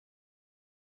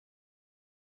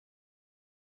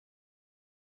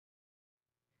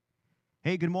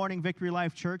Hey, good morning, Victory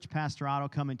Life Church. Pastor Otto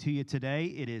coming to you today.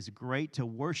 It is great to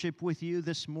worship with you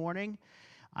this morning.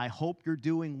 I hope you're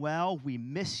doing well. We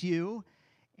miss you,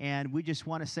 and we just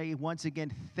want to say once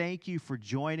again, thank you for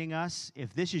joining us.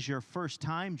 If this is your first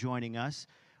time joining us,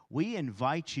 we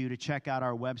invite you to check out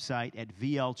our website at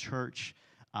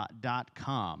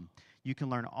vlchurch.com. You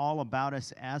can learn all about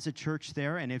us as a church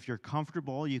there, and if you're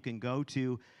comfortable, you can go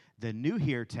to the New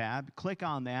Here tab, click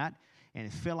on that, and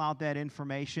fill out that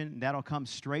information. That'll come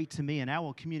straight to me, and I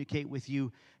will communicate with you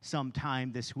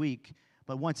sometime this week.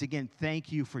 But once again,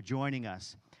 thank you for joining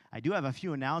us. I do have a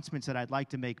few announcements that I'd like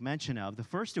to make mention of, the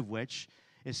first of which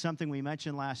is something we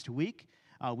mentioned last week.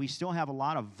 We still have a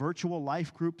lot of virtual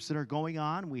life groups that are going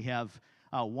on. We have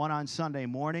one on Sunday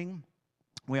morning.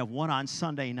 We have one on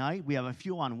Sunday night. We have a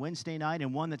few on Wednesday night,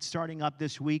 and one that's starting up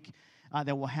this week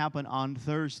that will happen on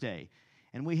Thursday.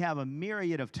 And we have a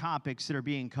myriad of topics that are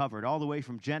being covered, all the way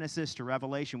from Genesis to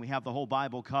Revelation. We have the whole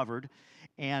Bible covered.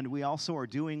 And we also are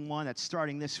doing one that's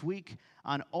starting this week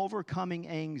on overcoming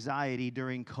anxiety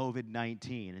during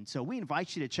COVID-19. And so we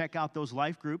invite you to check out those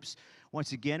life groups.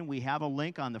 Once again, we have a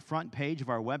link on the front page of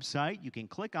our website. You can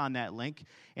click on that link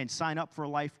and sign up for a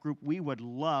life group. We would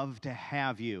love to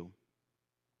have you.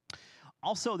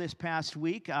 Also, this past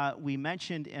week, we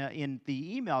mentioned in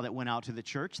the email that went out to the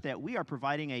church that we are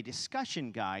providing a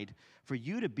discussion guide for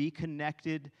you to be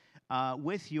connected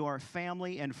with your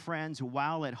family and friends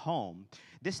while at home.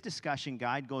 This discussion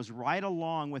guide goes right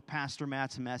along with Pastor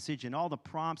Matt's message, and all the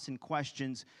prompts and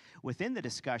questions within the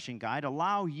discussion guide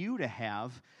allow you to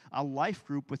have a life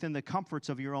group within the comforts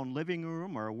of your own living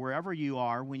room or wherever you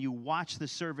are when you watch the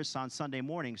service on Sunday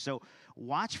morning. So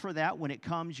watch for that when it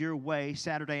comes your way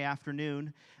Saturday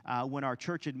afternoon when our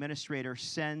church administrator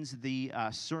sends the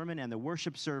sermon and the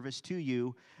worship service to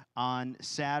you on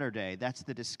Saturday. That's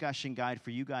the discussion guide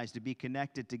for you guys to be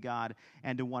connected to God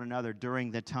and to one another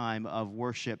during the time of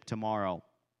worship tomorrow.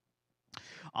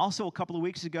 Also, a couple of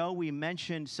weeks ago, we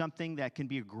mentioned something that can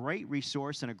be a great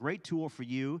resource and a great tool for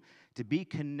you to be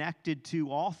connected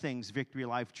to all things Victory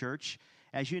Life Church.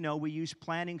 As you know, we use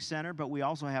Planning Center, but we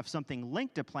also have something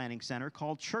linked to Planning Center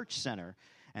called Church Center.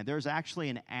 And there's actually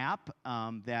an app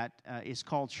that is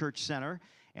called Church Center.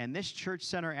 And this Church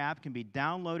Center app can be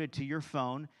downloaded to your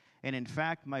phone. And in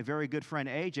fact, my very good friend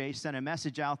AJ sent a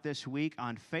message out this week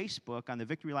on Facebook, on the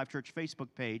Victory Life Church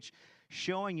Facebook page,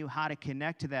 showing you how to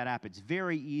connect to that app. It's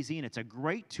very easy, and it's a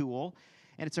great tool.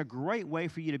 And it's a great way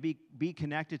for you to be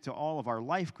connected to all of our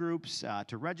life groups,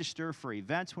 to register for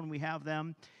events when we have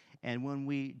them. And when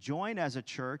we join as a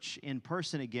church in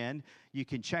person again, you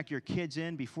can check your kids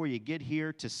in before you get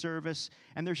here to service.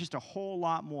 And there's just a whole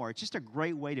lot more. It's just a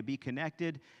great way to be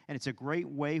connected, and it's a great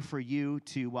way for you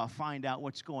to find out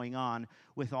what's going on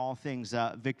with all things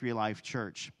Victory Life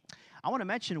Church. I want to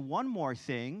mention one more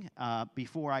thing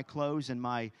before I close in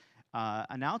my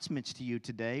announcements to you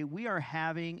today. We are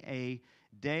having a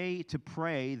day to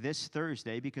pray this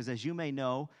Thursday because, as you may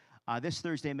know, this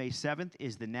Thursday, May 7th,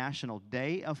 is the National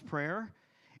Day of Prayer.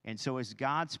 And so as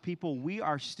God's people, we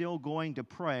are still going to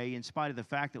pray in spite of the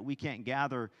fact that we can't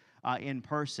gather in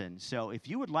person. So if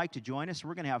you would like to join us,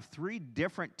 we're going to have 3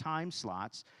 different time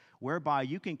slots whereby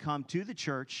you can come to the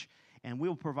church and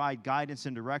we'll provide guidance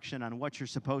and direction on what you're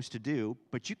supposed to do.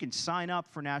 But you can sign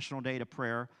up for National Day of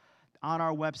Prayer on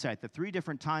our website. The 3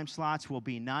 different time slots will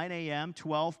be 9 a.m.,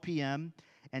 12 p.m.,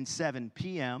 and 7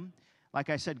 p.m., Like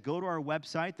I said, go to our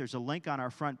website. There's a link on our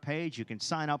front page. You can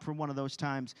sign up for one of those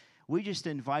times. We just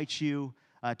invite you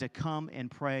to come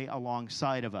and pray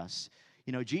alongside of us.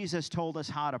 You know, Jesus told us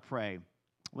how to pray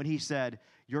when he said,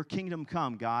 "Your kingdom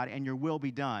come, God, and your will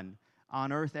be done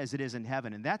on earth as it is in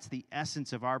heaven." And that's the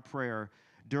essence of our prayer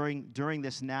during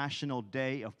this National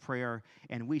Day of Prayer.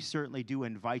 And we certainly do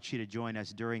invite you to join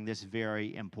us during this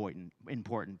very important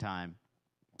time.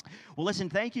 Well, listen,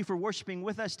 thank you for worshiping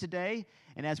with us today.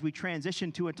 And as we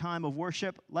transition to a time of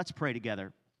worship, let's pray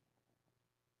together.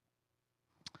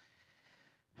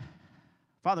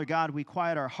 Father God, we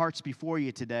quiet our hearts before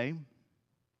you today.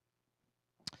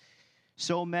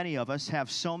 So many of us have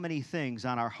so many things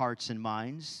on our hearts and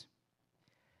minds.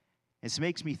 This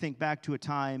makes me think back to a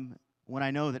time when I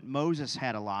know that Moses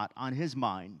had a lot on his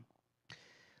mind.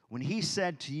 When he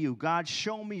said to you, "God,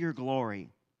 show me your glory."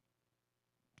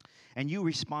 And you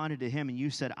responded to him and you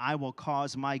said, "I will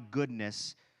cause my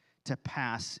goodness to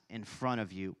pass in front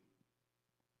of you."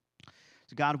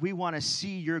 So God, we want to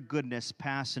see your goodness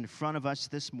pass in front of us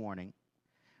this morning.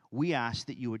 We ask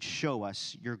that you would show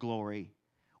us your glory.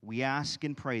 We ask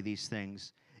and pray these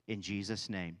things in Jesus'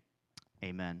 name.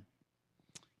 Amen.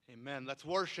 Amen. Let's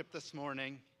worship this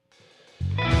morning.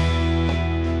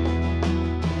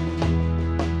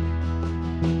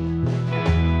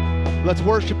 Let's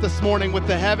worship this morning with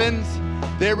the heavens.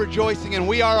 They're rejoicing, and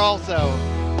we are also.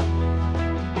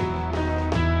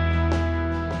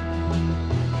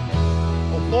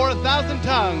 Oh, for 1,000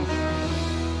 tongues.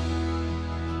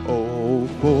 Oh,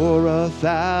 for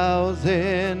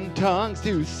 1,000 tongues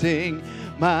to sing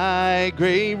my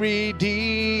great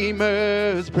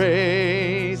Redeemer's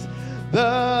praise,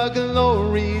 the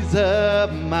glories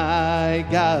of my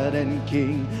God and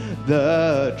King,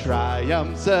 the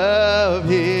triumphs of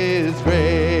his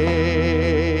grace.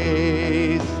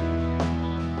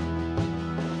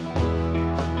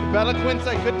 If eloquence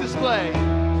I could display,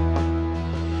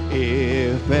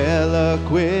 if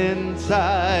eloquence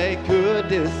I could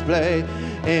display,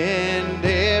 and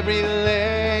every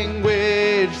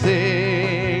language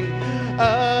sing,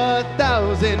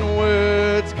 1,000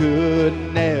 words could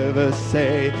never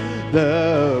say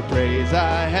the praise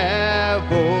I have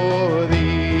for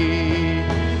thee.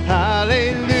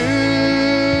 Hallelujah,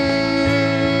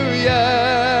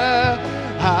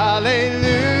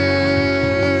 hallelujah,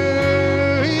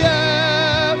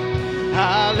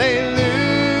 hallelujah.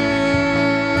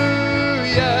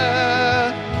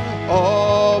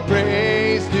 All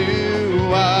praise to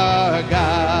our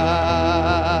God.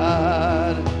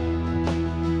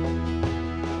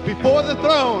 Before the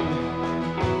throne,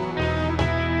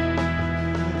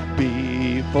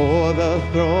 before the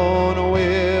throne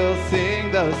we'll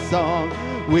sing the song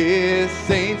with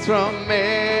saints from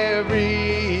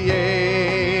every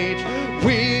age,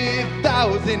 with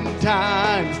 1,000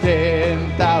 times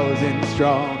 10,000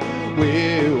 strong,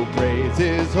 we'll praise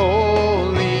his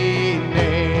holy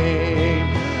name.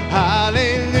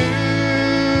 Hallelujah,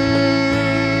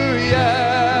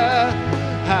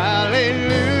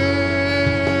 hallelujah,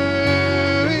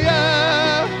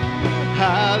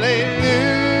 hallelujah.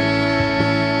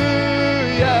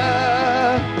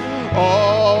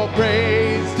 All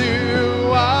praise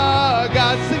to our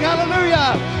God. Sing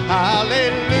hallelujah,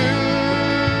 hallelujah,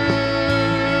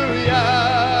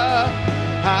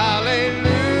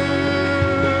 hallelujah,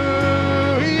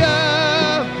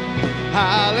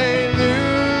 hallelujah.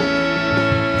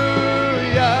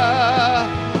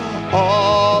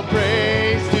 All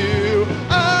praise to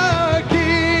our King.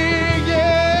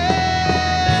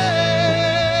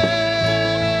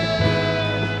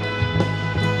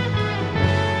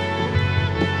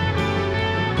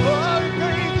 Oh, we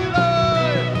praise you,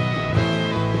 Lord.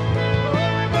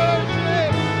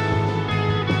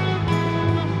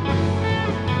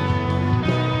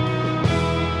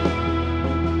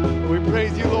 Oh, we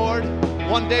praise you, Lord.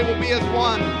 One day we'll be as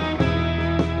one.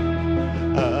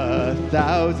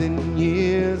 1,000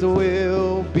 years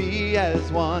will be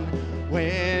as one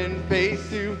when face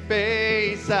to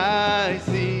face I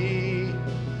see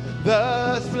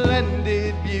the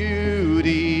splendid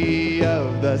beauty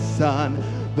of the Son,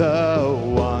 the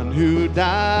one who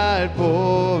died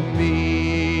for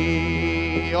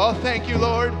me. Oh, thank you,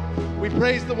 Lord. We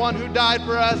praise the one who died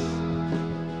for us.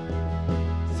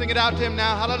 Sing it out to him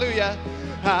now. Hallelujah.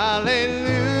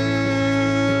 Hallelujah.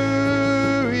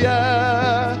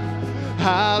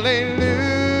 Hallelujah.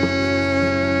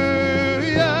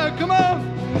 Come on.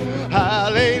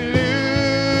 Hallelujah.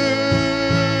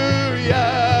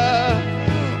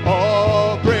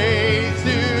 All praise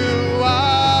to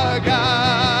our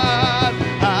God.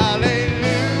 Hallelujah.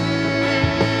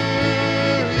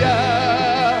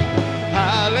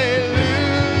 Hallelujah.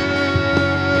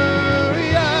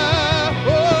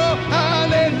 Oh,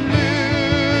 hallelujah.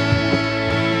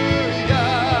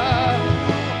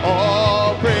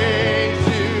 All praise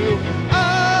to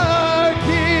our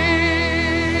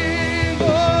King.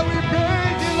 Oh, we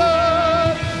praise you,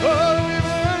 Lord. Oh, we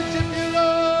worship you,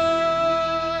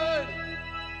 Lord.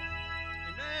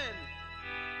 Amen.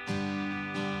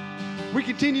 We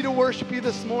continue to worship you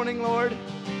this morning, Lord.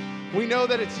 We know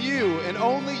that it's you and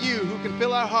only you who can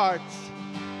fill our hearts.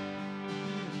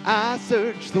 I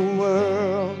searched the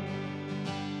world,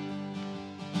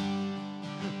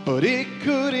 but it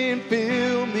couldn't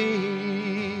fill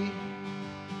me.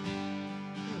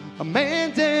 A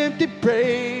man's empty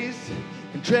praise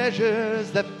and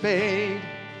treasures that fade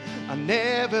are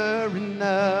never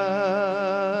enough.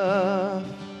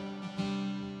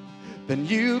 Then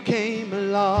you came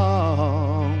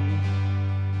along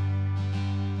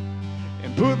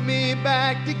and put me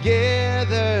back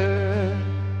together,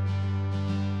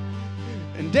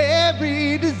 and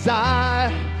every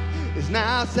desire is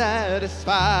now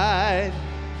satisfied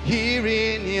here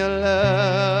in your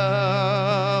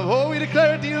love. Oh, we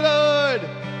declare it to you, Lord.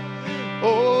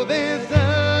 Oh, there's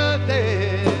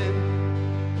nothing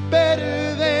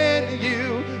better than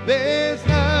you. There's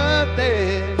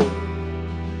nothing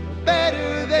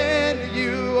better than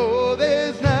you. Oh,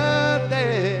 there's nothing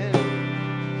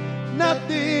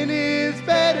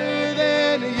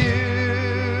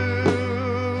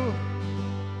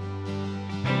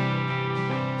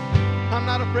I'm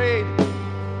not afraid.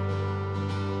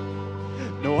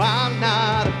 No, I'm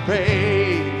not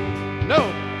afraid.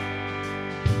 No.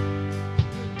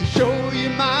 To show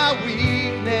you my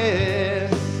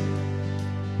weakness,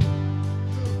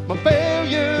 my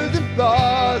failures and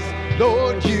flaws,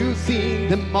 Lord, you've seen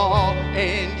them all,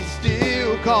 and you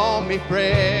still call me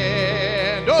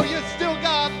friend. Oh, you're still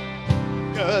God,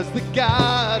 'cause the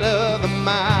God of the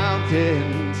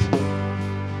mountains,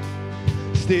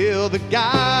 still the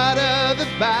God of the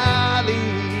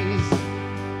valleys.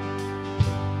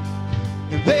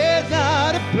 And there's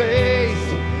not a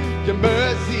place your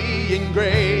mercy and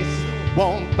grace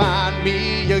won't find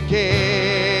me again.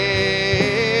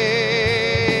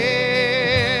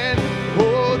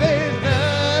 Oh, there's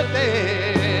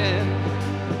nothing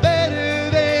better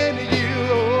than you.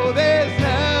 Oh, there's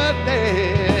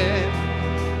nothing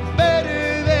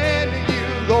better than you,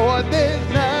 Lord. There's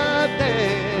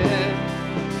nothing.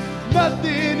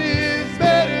 Nothing is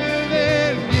better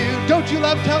than you. Don't you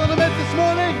love telling them it this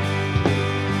morning?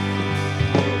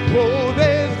 Oh,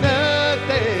 there's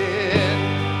nothing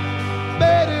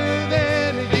better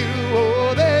than you.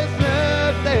 Oh, there's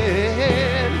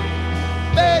nothing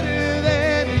better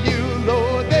than you,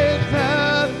 Lord. There's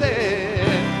nothing.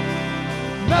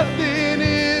 Nothing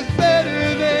is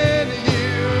better than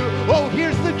you. Oh,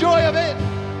 here's the joy of it.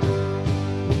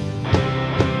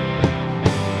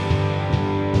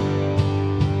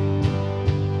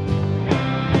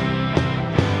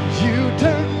 You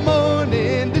turn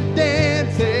mourning to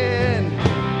dancing.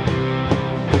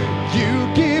 You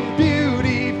give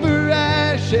beauty for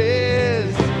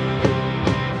ashes.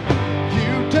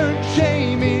 You turn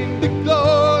shame into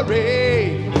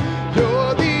glory.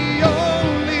 You're the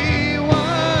only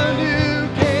one who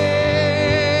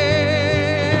can.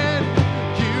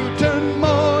 You turn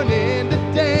mourning to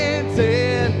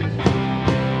dancing.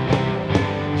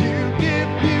 You give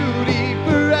beauty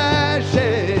for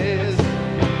ashes.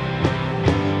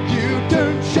 You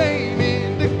turn shame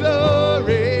into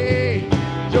glory.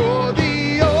 You're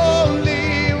the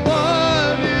only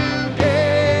one who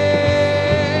can.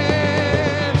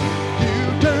 You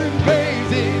turn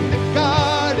praise into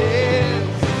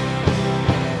gardens.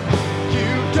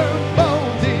 You turn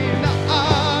bones into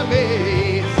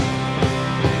armies.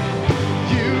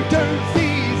 You turn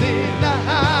seas into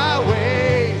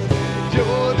highways.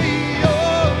 You're the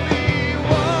only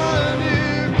one who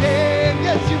can.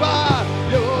 Yes, you are.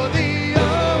 You're the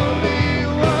only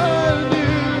one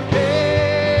who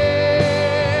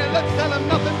can. Let's tell him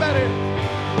nothing better.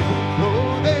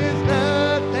 Oh, there's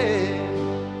nothing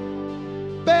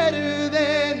better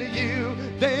than you.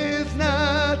 There's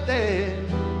nothing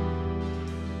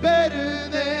better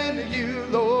than you,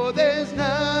 Lord. There's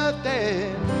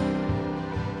nothing.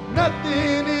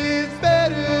 Nothing is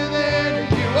better than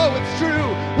you. Oh, it's true.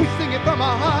 We sing it from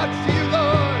our hearts to you,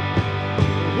 Lord.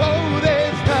 Oh,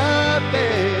 there's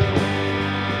nothing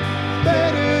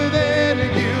better than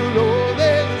you, Lord.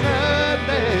 There's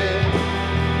nothing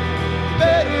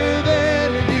better than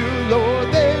you, Lord.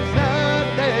 There's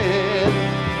nothing.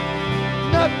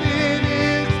 Nothing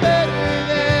is better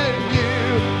than you.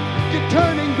 You're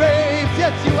turning graves,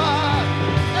 yes you are,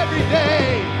 every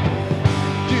day.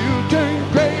 You turn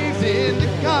graves into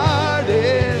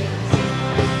gardens.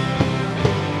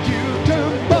 You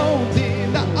turn bones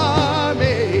into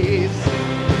armies.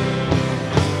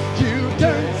 You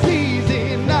turn seas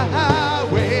into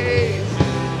highways.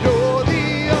 You're the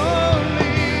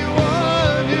only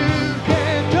one who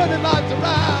can turn the lives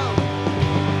around.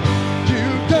 You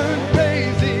turn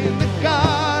praise into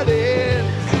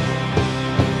gardens.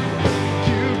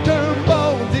 You turn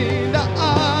bones into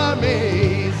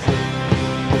armies.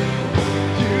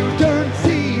 You turn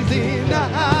seas into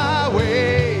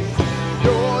highways.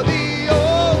 You're the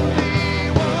only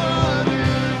one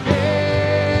who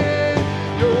can.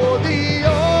 You're the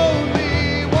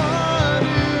only one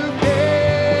who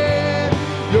can.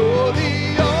 You're the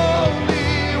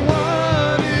only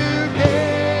one who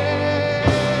can.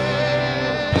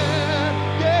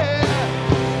 Yeah.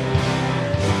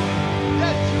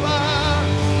 Yes, you are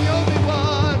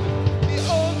the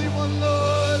only one,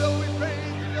 Lord. Oh, we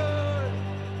praise you, Lord.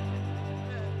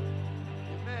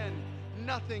 Amen.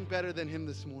 Nothing better than him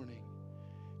this morning.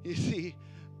 You see,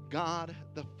 God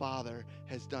the Father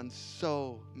has done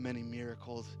so many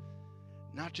miracles,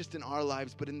 not just in our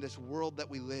lives, but in this world that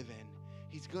we live in.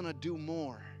 He's going to do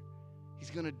more.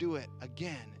 He's going to do it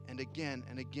again and again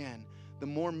and again. The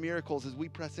more miracles as we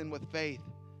press in with faith.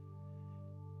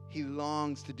 He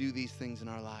longs to do these things in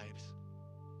our lives.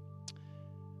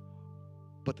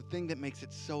 But the thing that makes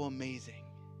it so amazing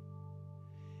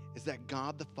is that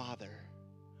God the Father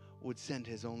would send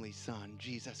his only Son,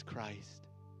 Jesus Christ,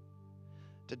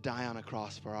 to die on a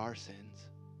cross for our sins,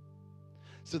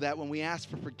 so that when we ask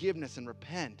for forgiveness and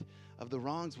repent of the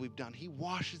wrongs we've done, he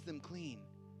washes them clean.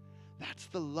 That's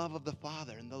the love of the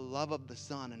Father and the love of the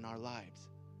Son in our lives.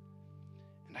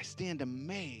 And I stand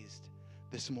amazed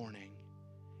this morning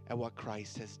at what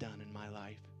Christ has done in my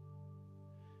life.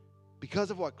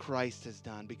 Because of what Christ has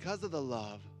done, because of the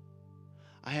love,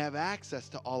 I have access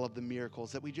to all of the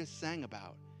miracles that we just sang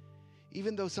about.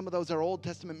 Even though some of those are Old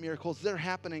Testament miracles, they're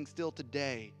happening still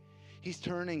today. He's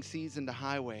turning seas into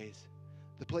highways,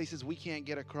 the places we can't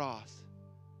get across.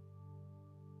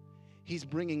 He's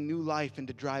bringing new life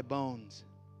into dry bones.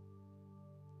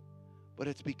 But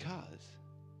it's because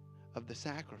of the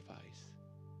sacrifice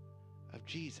of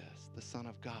Jesus, the Son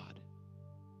of God.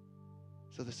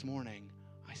 So this morning,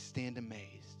 I stand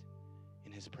amazed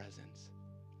in his presence.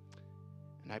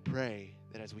 And I pray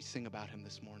that as we sing about him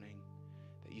this morning,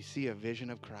 that you see a vision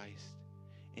of Christ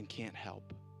and can't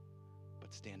help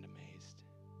but stand amazed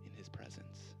in his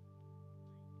presence.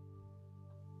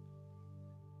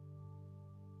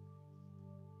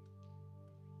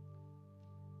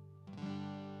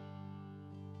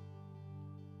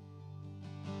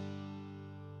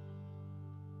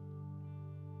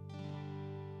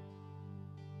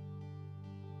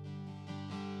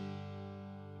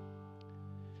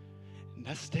 And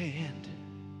I stand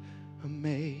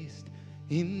amazed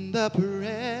in the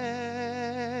presence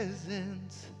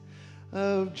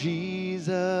of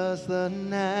Jesus the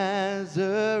Nazarene,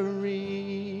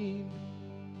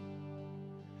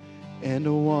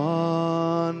 and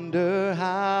wonder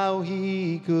how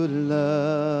he could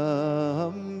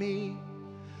love me,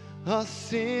 a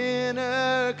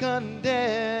sinner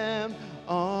condemned,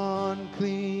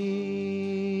 unclean.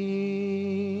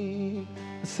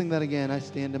 Let's sing that again. I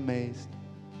stand amazed.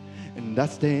 And I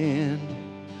stand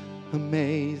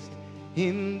amazed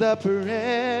in the presence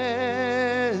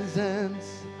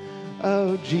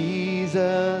of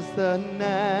Jesus the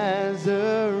Nazarene,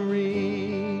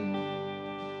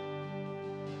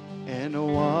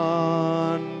 and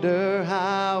wonder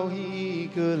how he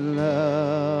could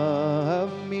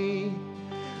love me,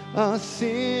 a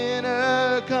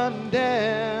sinner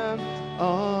condemned,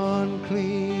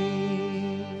 unclean.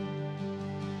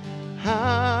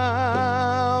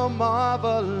 How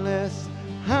marvelous,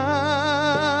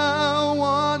 how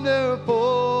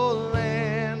wonderful,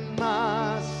 and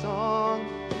my song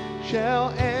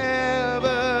shall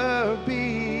ever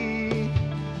be.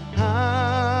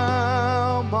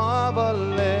 How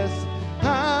marvelous,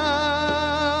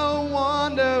 how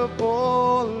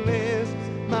wonderful is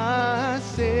my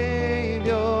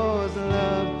Savior's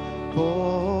love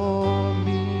for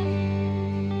me.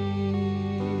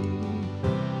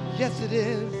 Yes, it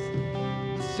is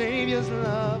the Savior's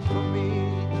love for me.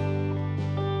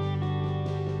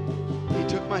 He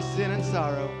took my sin and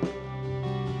sorrow.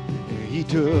 He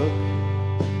took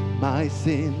my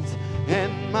sins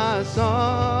and my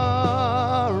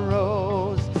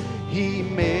sorrows. He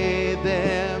made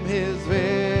them his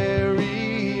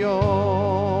very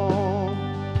own.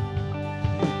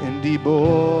 And he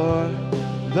bore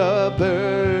the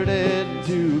burden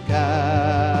to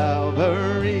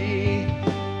Calvary,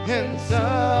 and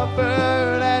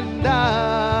suffered and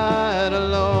died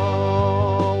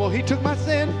alone. Well, he took my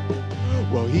sin.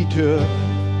 Well, he took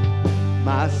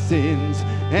my sins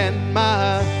and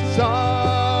my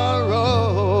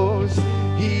sorrows.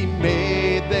 He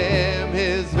made them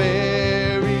his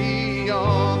very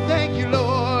own. Thank you,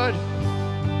 Lord.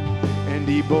 And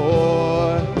he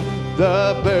bore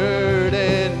the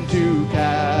burden to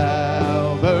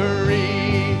Calvary,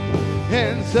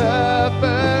 and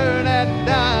suffered and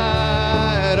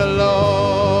died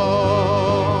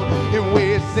alone. And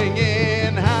we're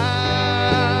singing,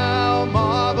 how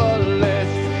marvelous,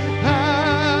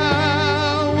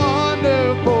 how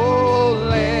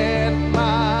wonderful, and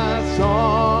my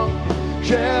song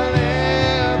shall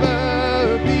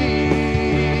ever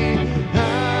be.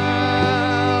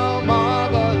 How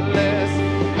marvelous,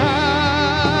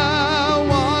 how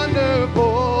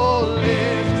wonderful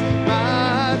is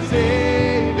my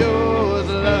Savior's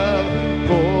love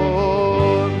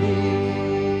for me.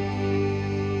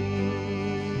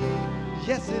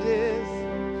 Yes, it is.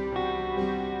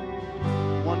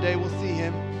 One day we'll see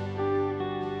him.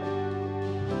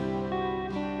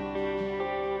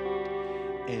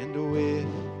 And with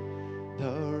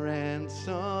the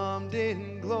ransomed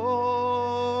in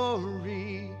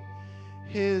glory,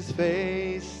 his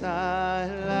face I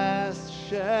last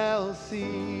shall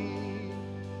see.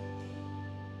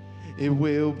 It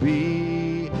will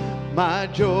be my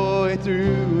joy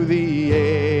through the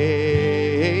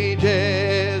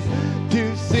ages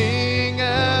to sing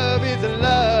of his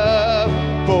love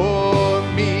for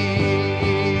me.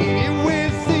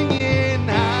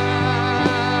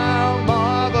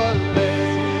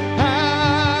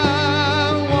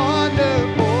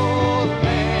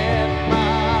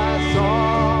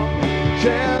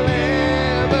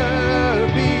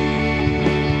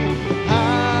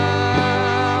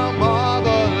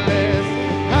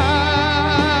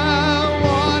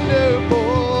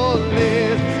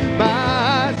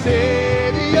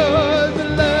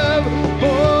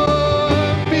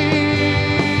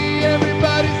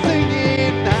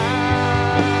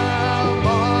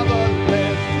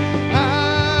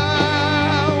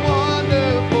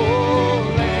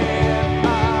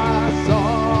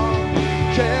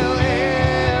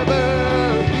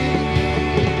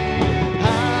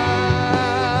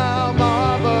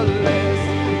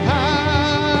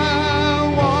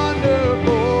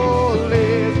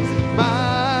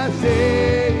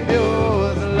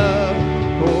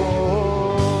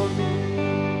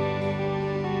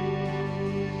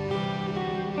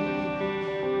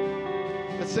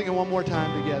 one more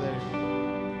time together.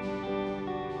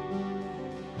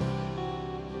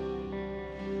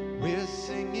 We're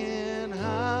singing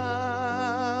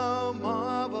how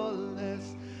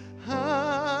marvelous,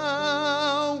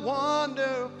 how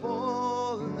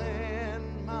wonderful,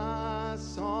 and my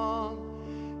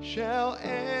song shall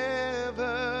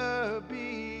ever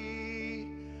be.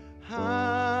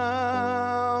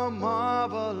 How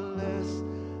marvelous,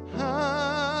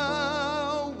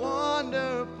 how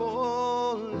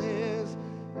wonderful is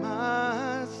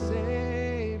my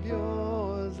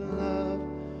Savior's love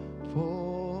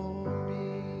for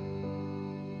me.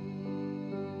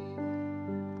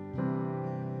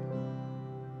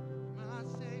 My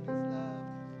Savior's love.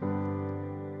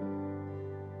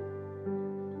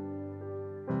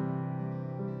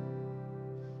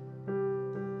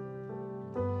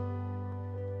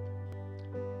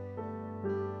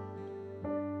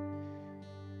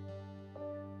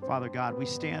 Father God, we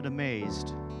stand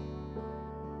amazed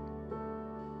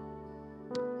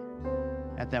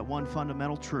at that one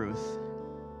fundamental truth,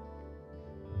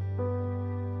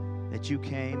 that you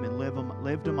came and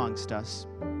lived amongst us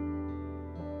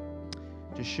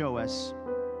to show us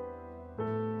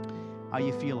how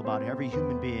you feel about every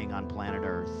human being on planet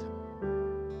Earth.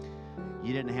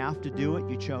 You didn't have to do it,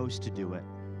 you chose to do it.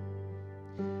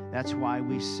 That's why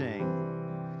we sing,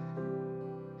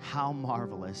 how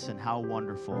marvelous and how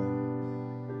wonderful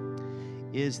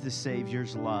is the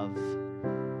Savior's love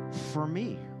for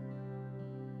me.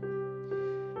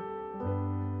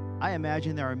 I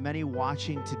imagine there are many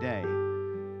watching today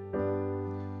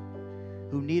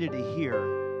who needed to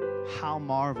hear how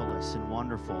marvelous and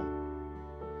wonderful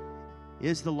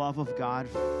is the love of God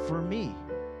for me,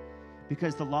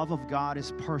 because the love of God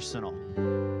is personal.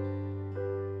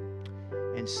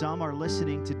 And some are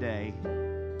listening today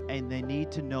and they need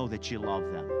to know that you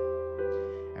love them.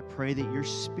 I pray that your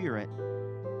Spirit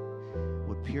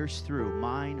would pierce through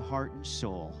mind, heart, and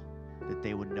soul, that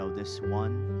they would know this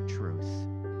one truth,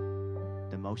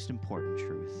 the most important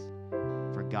truth.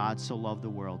 For God so loved the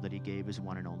world that he gave his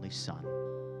one and only Son,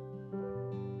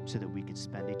 so that we could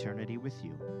spend eternity with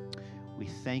you. We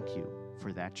thank you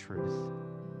for that truth.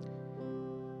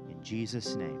 In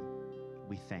Jesus' name,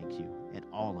 we thank you. And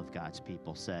all of God's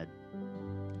people said,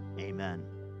 amen.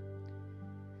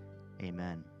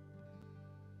 Amen.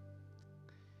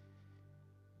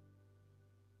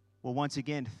 Well, once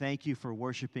again, thank you for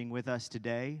worshiping with us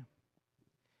today.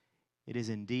 It is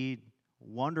indeed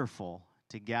wonderful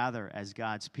to gather as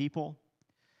God's people,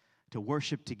 to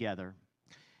worship together.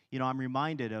 You know, I'm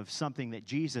reminded of something that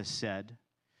Jesus said.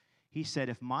 He said,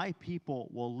 if my people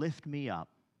will lift me up,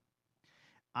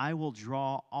 I will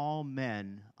draw all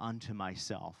men unto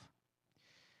myself.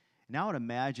 Now I would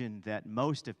imagine that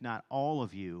most, if not all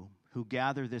of you who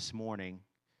gather this morning,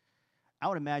 I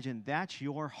would imagine that's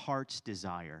your heart's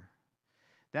desire.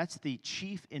 That's the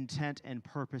chief intent and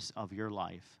purpose of your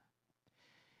life.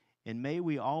 And may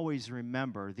we always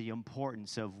remember the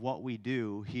importance of what we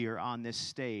do here on this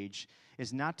stage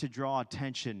is not to draw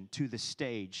attention to the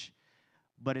stage,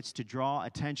 but it's to draw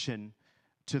attention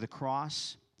to the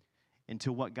cross and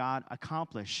to what God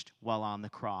accomplished while on the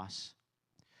cross,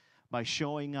 by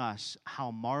showing us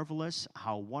how marvelous,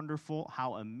 how wonderful,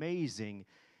 how amazing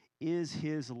is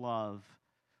his love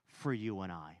for you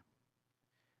and I.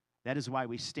 That is why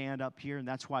we stand up here, and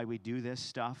that's why we do this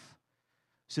stuff,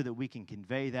 so that we can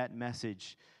convey that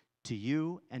message to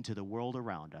you and to the world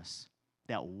around us,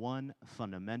 that one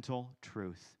fundamental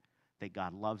truth, that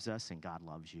God loves us and God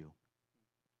loves you.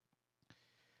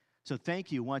 So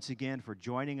thank you once again for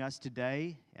joining us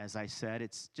today. As I said,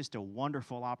 it's just a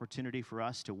wonderful opportunity for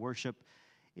us to worship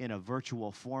in a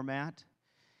virtual format.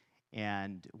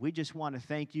 And we just want to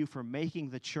thank you for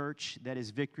making the church that is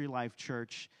Victory Life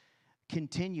Church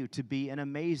continue to be an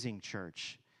amazing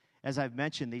church. As I've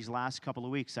mentioned these last couple of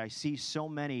weeks, I see so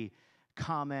many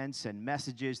comments and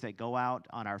messages that go out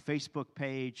on our Facebook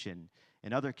page and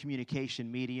other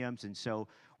communication mediums. And so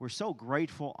we're so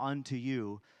grateful unto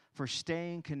you for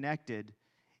staying connected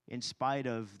in spite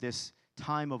of this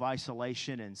time of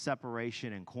isolation and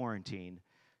separation and quarantine.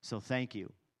 So thank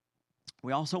you.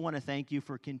 We also want to thank you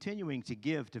for continuing to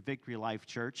give to Victory Life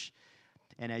Church.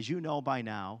 And as you know by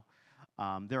now,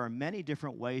 there are many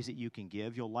different ways that you can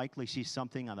give. You'll likely see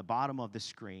something on the bottom of the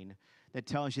screen that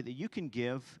tells you that you can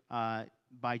give by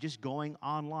just going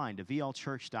online to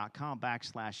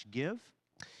vlchurch.com/give.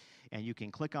 And you can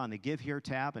click on the Give Here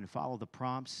tab and follow the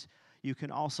prompts. You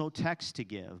can also text to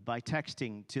give by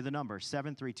texting to the number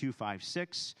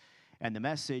 73256, and the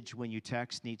message when you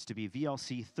text needs to be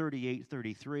VLC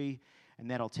 3833, and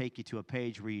that'll take you to a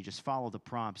page where you just follow the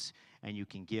prompts and you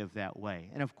can give that way.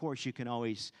 And of course, you can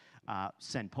always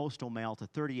send postal mail to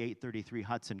 3833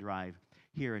 Hudson Drive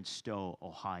here in Stowe,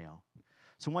 Ohio.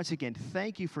 So once again,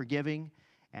 thank you for giving,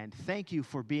 and thank you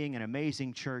for being an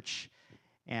amazing church.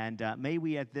 And may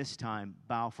we at this time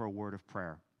bow for a word of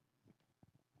prayer.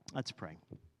 Let's pray.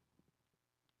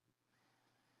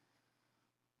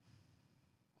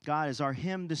 God, as our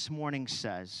hymn this morning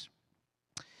says,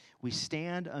 we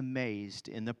stand amazed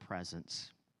in the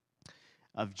presence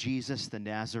of Jesus the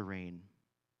Nazarene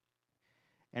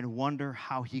and wonder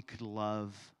how he could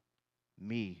love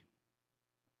me.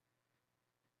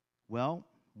 Well,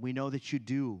 we know that you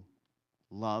do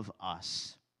love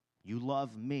us. You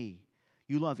love me.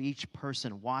 You love each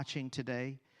person watching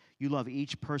today. You love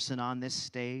each person on this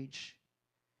stage.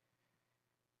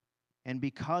 And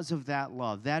because of that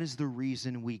love, that is the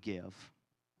reason we give.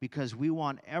 Because we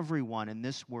want everyone in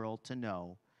this world to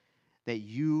know that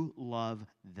you love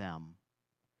them.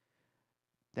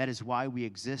 That is why we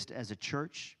exist as a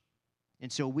church.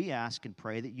 And so we ask and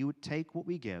pray that you would take what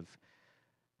we give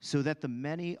so that the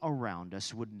many around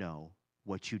us would know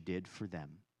what you did for them.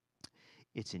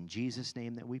 It's in Jesus'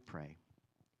 name that we pray.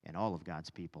 And all of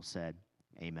God's people said,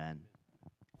 amen.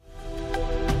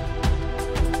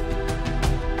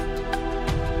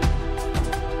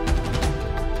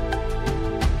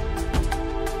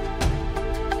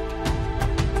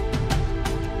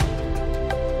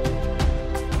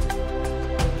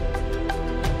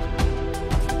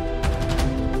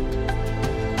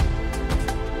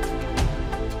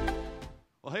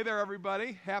 Hey there,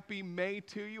 everybody. Happy May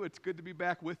to you. It's good to be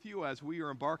back with you as we are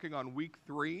embarking on week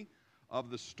 3 of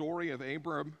the story of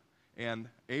Abram and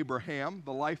Abraham,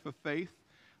 the life of faith.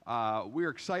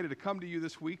 We're excited to come to you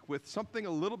this week with something a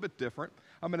little bit different.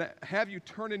 I'm going to have you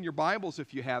turn in your Bibles,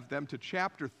 if you have them, to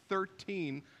chapter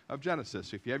 13 of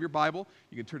Genesis. If you have your Bible,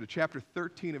 you can turn to chapter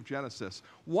 13 of Genesis.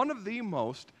 One of the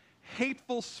most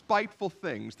hateful, spiteful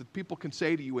things that people can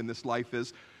say to you in this life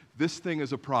is, this thing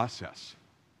is a process.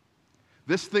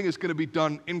 This thing is going to be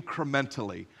done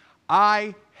incrementally.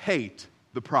 I hate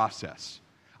the process.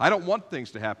 I don't want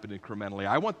things to happen incrementally.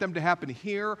 I want them to happen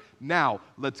here, now.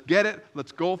 Let's get it.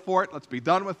 Let's go for it. Let's be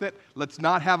done with it. Let's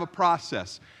not have a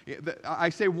process. I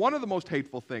say one of the most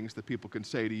hateful things that people can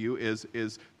say to you is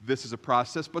this is a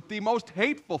process, but the most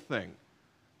hateful thing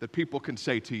that people can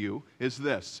say to you is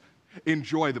this: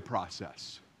 enjoy the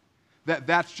process.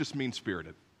 That's just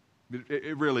mean-spirited.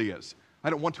 It really is. I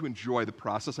don't want to enjoy the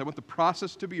process. I want the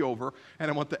process to be over,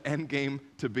 and I want the end game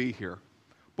to be here.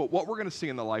 But what we're going to see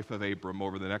in the life of Abram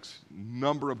over the next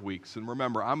number of weeks, and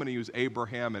remember, I'm going to use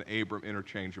Abraham and Abram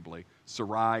interchangeably,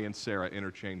 Sarai and Sarah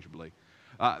interchangeably.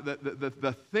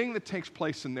 The thing that takes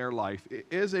place in their life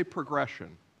is a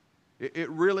progression. It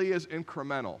really is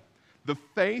incremental. The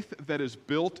faith that is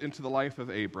built into the life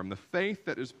of Abram, the faith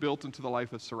that is built into the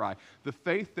life of Sarai, the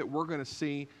faith that we're going to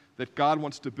see that God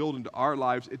wants to build into our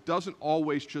lives, it doesn't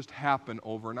always just happen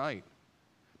overnight.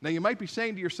 Now, you might be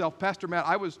saying to yourself, Pastor Matt,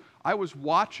 I was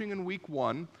watching in week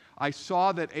 1. I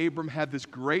saw that Abram had this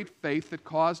great faith that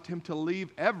caused him to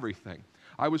leave everything.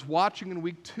 I was watching in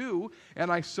week 2,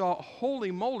 and I saw, holy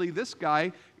moly, this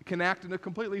guy can act in a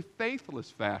completely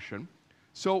faithless fashion.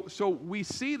 So we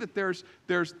see that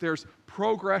there's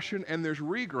progression and there's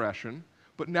regression.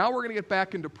 But now we're going to get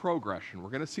back into progression.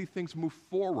 We're going to see things move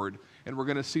forward, and we're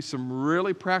going to see some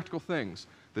really practical things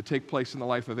that take place in the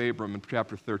life of Abram in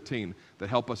chapter 13 that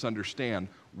help us understand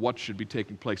what should be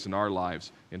taking place in our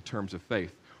lives in terms of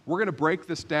faith. We're going to break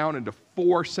this down into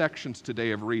 4 sections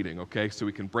today of reading, okay, so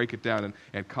we can break it down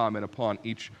and comment upon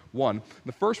each one.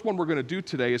 The first one we're going to do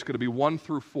today is going to be 1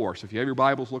 through 4. So if you have your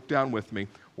Bibles, look down with me.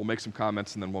 We'll make some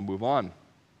comments, and then we'll move on.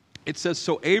 It says,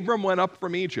 "So Abram went up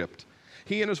from Egypt,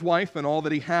 he and his wife and all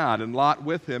that he had, and Lot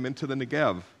with him, into the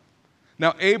Negev.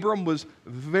 Now Abram was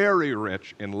very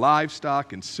rich in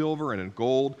livestock, in silver, and in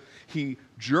gold. He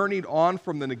journeyed on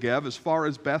from the Negev as far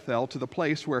as Bethel, to the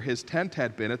place where his tent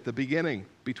had been at the beginning,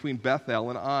 between Bethel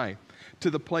and Ai, to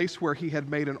the place where he had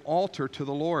made an altar to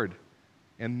the Lord.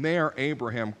 And there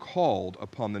Abraham called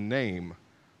upon the name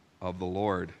of the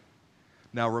Lord."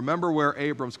 Now remember where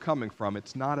Abram's coming from.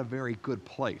 It's not a very good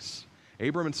place.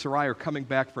 Abram and Sarai are coming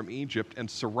back from Egypt, and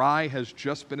Sarai has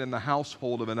just been in the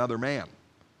household of another man.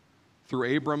 Through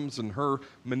Abram's and her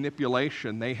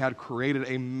manipulation, they had created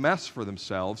a mess for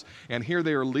themselves, and here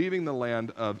they are leaving the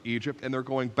land of Egypt, and they're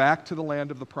going back to the land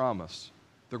of the promise.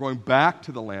 They're going back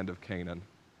to the land of Canaan.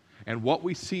 And what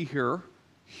we see here,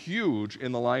 huge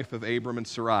in the life of Abram and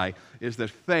Sarai, is that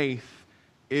faith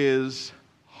is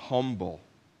humble.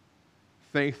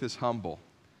 Faith is humble.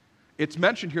 It's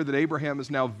mentioned here that Abraham is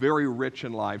now very rich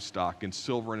in livestock, in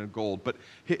silver and in gold, but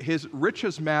his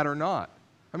riches matter not.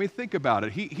 I mean, think about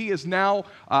it. He is now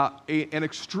an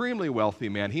extremely wealthy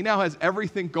man. He now has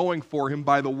everything going for him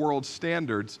by the world's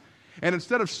standards. And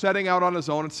instead of setting out on his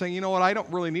own and saying, you know what, I don't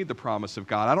really need the promise of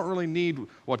God. I don't really need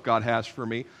what God has for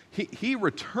me. He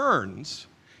returns.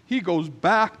 He goes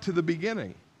back to the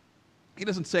beginning. He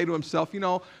doesn't say to himself, you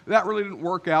know, that really didn't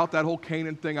work out, that whole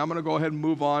Canaan thing. I'm going to go ahead and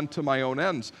move on to my own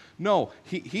ends. No,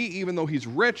 he even though he's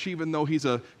rich, even though he's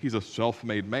a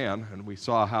self-made man, and we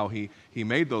saw how he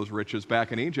made those riches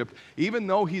back in Egypt, even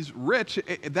though he's rich,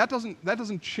 that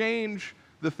doesn't change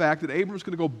the fact that Abram's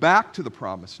going to go back to the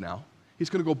promise now. He's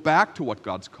going to go back to what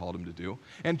God's called him to do.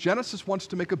 And Genesis wants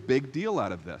to make a big deal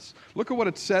out of this. Look at what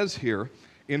it says here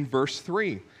in verse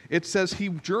 3. It says, he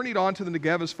journeyed on to the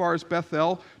Negev as far as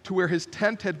Bethel, to where his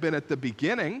tent had been at the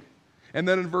beginning. And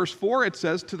then in verse 4 it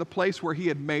says, to the place where he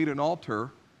had made an altar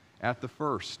at the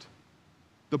first.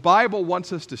 The Bible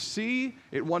wants us to see,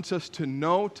 it wants us to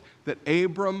note that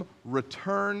Abram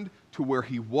returned to where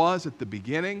he was at the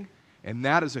beginning, and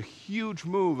that is a huge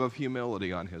move of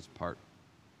humility on his part.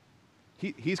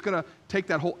 He's going to take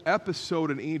that whole episode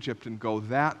in Egypt and go,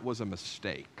 that was a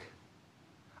mistake.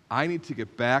 I need to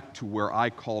get back to where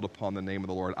I called upon the name of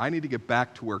the Lord. I need to get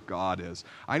back to where God is.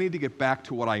 I need to get back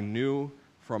to what I knew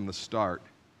from the start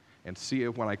and see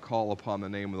if when I call upon the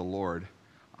name of the Lord,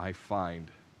 I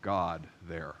find God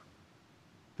there.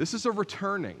 This is a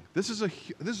returning. This is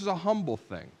a humble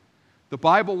thing. The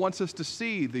Bible wants us to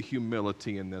see the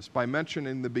humility in this by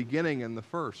mentioning the beginning and the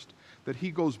first, that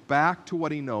he goes back to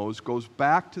what he knows, goes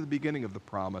back to the beginning of the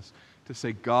promise to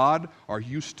say, God, are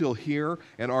you still here,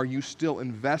 and are you still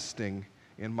investing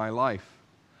in my life?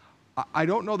 I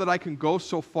don't know that I can go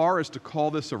so far as to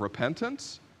call this a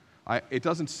repentance. It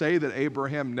doesn't say that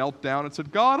Abraham knelt down and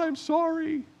said, God, I'm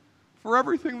sorry for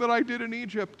everything that I did in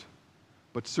Egypt.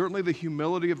 But certainly the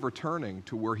humility of returning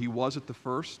to where he was at the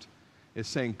first is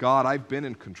saying, God, I've been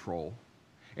in control,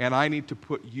 and I need to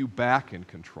put you back in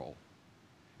control.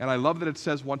 And I love that it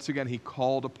says, once again, he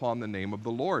called upon the name of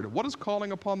the Lord. What is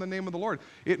calling upon the name of the Lord?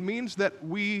 It means that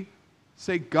we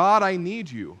say, God, I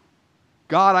need you.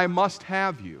 God, I must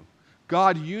have you.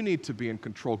 God, you need to be in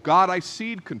control. God, I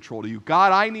cede control to you.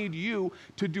 God, I need you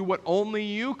to do what only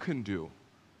you can do.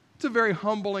 It's a very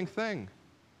humbling thing.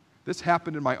 This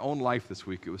happened in my own life this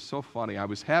week. It was so funny. I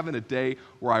was having a day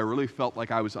where I really felt like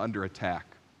I was under attack.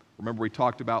 Remember we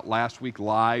talked about last week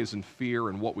lies and fear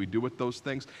and what we do with those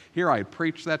things? Here I had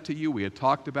preached that to you. We had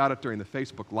talked about it during the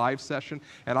Facebook Live session,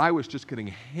 and I was just getting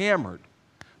hammered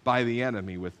by the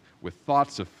enemy with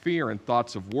thoughts of fear and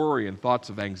thoughts of worry and thoughts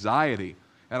of anxiety.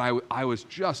 And I was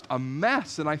just a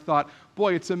mess, and I thought,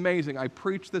 boy, it's amazing. I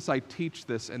preach this, I teach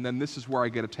this, and then this is where I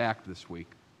get attacked this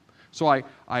week. So I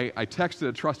texted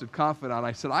a trusted confidant.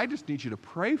 I said, I just need you to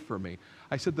pray for me.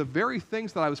 I said, the very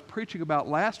things that I was preaching about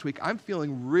last week, I'm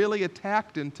feeling really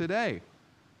attacked in today.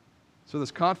 So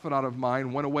this confidant of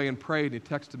mine went away and prayed, and he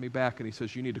texted me back, and he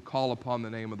says, you need to call upon the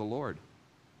name of the Lord.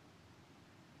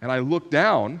 And I looked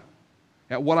down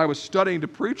at what I was studying to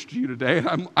preach to you today,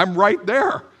 and I'm right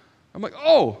there. I'm like,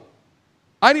 oh,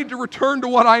 I need to return to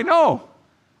what I know.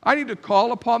 I need to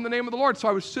call upon the name of the Lord. So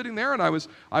I was sitting there, and I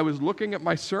was looking at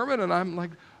my sermon, and I'm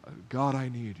like, God, I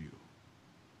need you.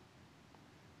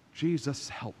 Jesus,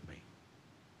 help me.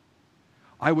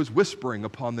 I was whispering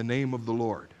upon the name of the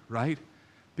Lord, right?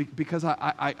 Because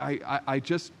I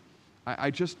just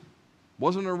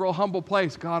wasn't in a real humble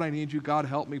place. God, I need you. God,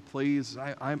 help me, please.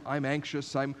 I'm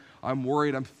anxious. I'm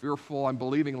worried. I'm fearful. I'm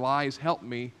believing lies. Help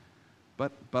me.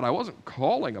 But I wasn't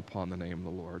calling upon the name of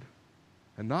the Lord,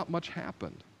 and not much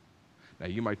happened. Now,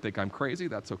 you might think I'm crazy.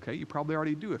 That's okay. You probably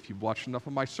already do if you've watched enough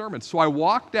of my sermons. So I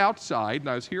walked outside, and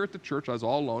I was here at the church. I was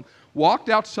all alone. Walked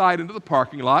outside into the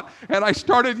parking lot, and I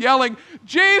started yelling,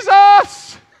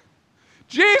 Jesus!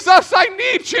 Jesus, I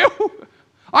need you!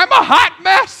 I'm a hot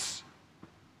mess!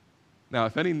 Now,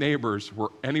 if any neighbors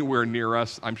were anywhere near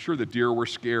us, I'm sure the deer were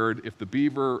scared.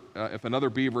 If another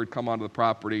beaver had come onto the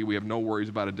property, we have no worries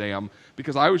about a dam,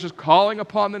 because I was just calling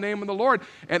upon the name of the Lord.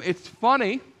 And it's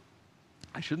funny.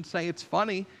 I shouldn't say it's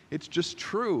funny, it's just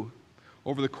true.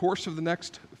 Over the course of the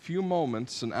next few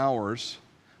moments and hours,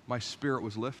 my spirit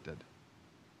was lifted.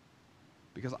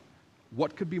 Because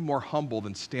what could be more humble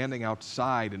than standing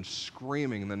outside and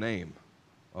screaming the name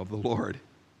of the Lord?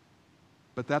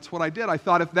 But that's what I did. I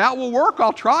thought, if that will work,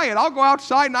 I'll try it. I'll go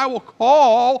outside and I will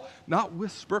call, not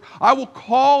whisper, I will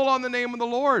call on the name of the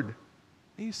Lord.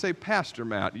 And you say, Pastor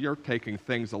Matt, you're taking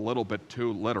things a little bit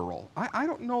too literal. I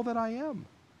don't know that I am.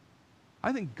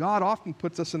 I think God often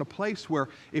puts us in a place where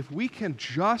if we can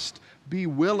just be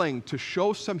willing to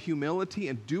show some humility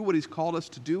and do what He's called us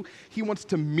to do, He wants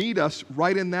to meet us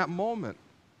right in that moment.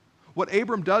 What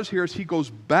Abram does here is he goes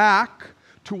back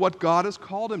to what God has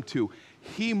called him to.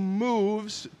 He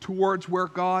moves towards where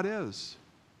God is.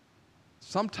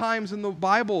 Sometimes in the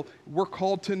Bible, we're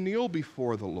called to kneel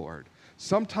before the Lord.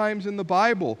 Sometimes in the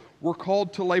Bible, we're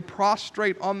called to lay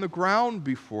prostrate on the ground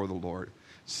before the Lord.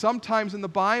 Sometimes in the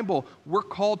Bible, we're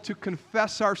called to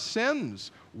confess our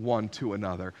sins one to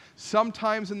another.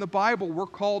 Sometimes in the Bible, we're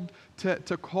called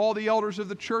to call the elders of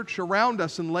the church around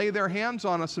us and lay their hands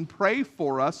on us and pray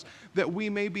for us that we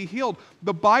may be healed.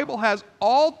 The Bible has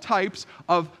all types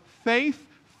of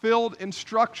faith-filled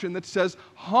instruction that says,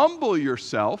 humble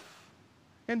yourself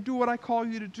and do what I call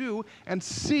you to do, and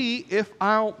see if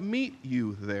I'll meet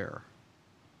you there.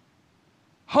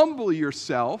 Humble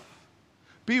yourself.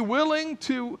 Be willing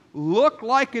to look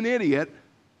like an idiot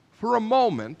for a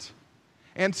moment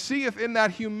and see if in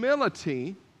that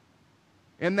humility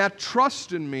and that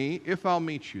trust in me, if I'll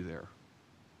meet you there.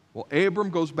 Well,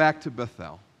 Abram goes back to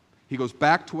Bethel. He goes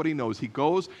back to what he knows. He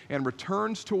goes and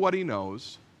returns to what he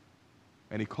knows,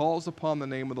 and he calls upon the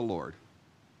name of the Lord.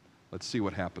 Let's see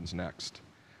what happens next.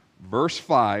 Verse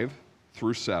 5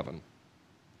 through 7.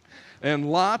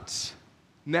 And Lot,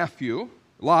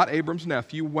 Abram's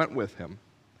nephew, went with him.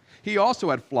 He also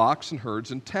had flocks and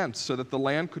herds and tents, so that the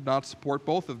land could not support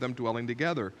both of them dwelling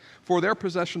together. For their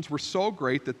possessions were so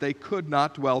great that they could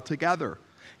not dwell together.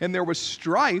 And there was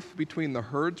strife between the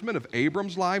herdsmen of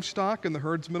Abram's livestock and the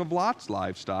herdsmen of Lot's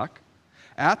livestock.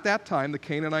 At that time, the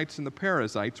Canaanites and the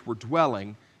Perizzites were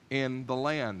dwelling in the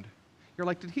land. You're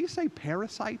like, did he say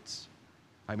parasites?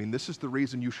 I mean, this is the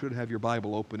reason you should have your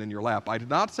Bible open in your lap. I did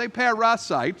not say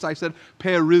parasites, I said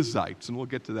Perizzites, and we'll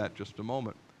get to that in just a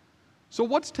moment. So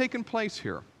what's taken place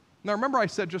here? Now remember I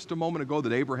said just a moment ago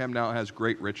that Abraham now has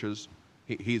great riches.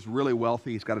 He's really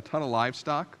wealthy. He's got a ton of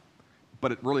livestock,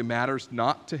 but it really matters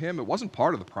not to him. It wasn't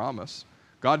part of the promise.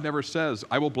 God never says,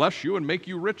 I will bless you and make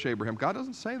you rich, Abraham. God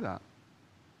doesn't say that.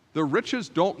 The riches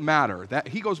don't matter. That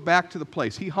he goes back to the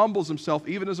place. He humbles himself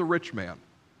even as a rich man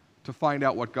to find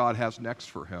out what God has next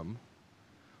for him.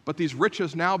 But these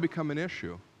riches now become an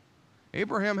issue.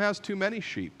 Abraham has too many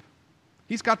sheep.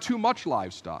 He's got too much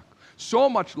livestock. So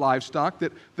much livestock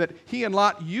that he and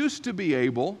Lot used to be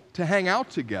able to hang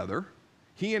out together.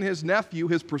 He and his nephew,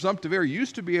 his presumptive heir,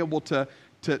 used to be able to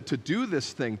do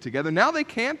this thing together. Now they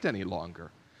can't any longer.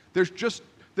 There's just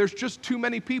too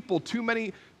many people, too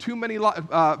much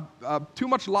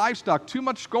livestock, too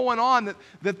much going on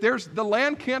that the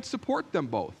land can't support them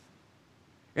both.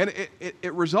 And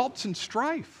it results in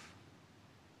strife.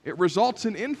 It results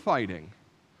in infighting.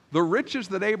 The riches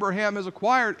that Abraham has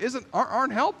acquired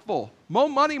aren't helpful. Mo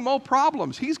money, mo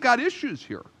problems. He's got issues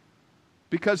here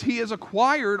because he has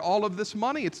acquired all of this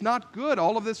money. It's not good.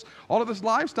 All of this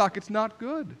livestock, it's not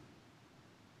good.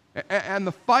 And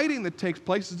the fighting that takes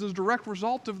place is a direct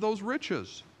result of those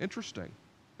riches. Interesting,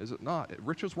 is it not?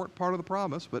 Riches weren't part of the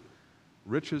promise, but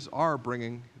riches are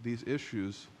bringing these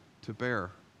issues to bear.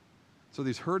 So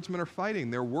these herdsmen are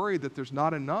fighting. They're worried that there's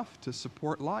not enough to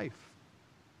support life.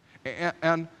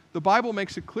 And the Bible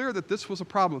makes it clear that this was a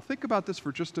problem. Think about this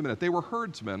for just a minute. They were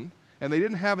herdsmen, and they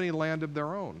didn't have any land of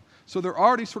their own. So they're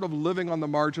already sort of living on the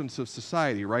margins of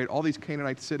society, right? All these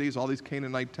Canaanite cities, all these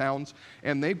Canaanite towns,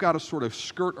 and they've got to sort of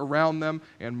skirt around them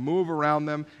and move around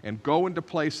them and go into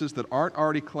places that aren't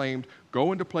already claimed,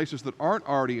 go into places that aren't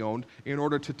already owned in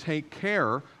order to take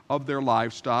care of their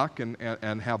livestock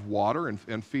and have water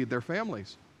and feed their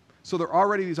families. So they're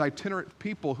already these itinerant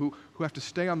people who have to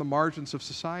stay on the margins of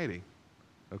society,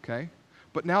 okay?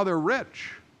 But now they're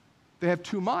rich. They have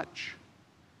too much.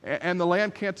 And the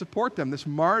land can't support them. This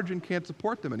margin can't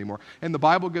support them anymore. And the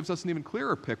Bible gives us an even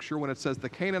clearer picture when it says the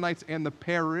Canaanites and the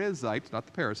Perizzites, not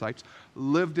the Parasites,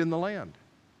 lived in the land.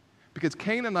 Because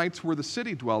Canaanites were the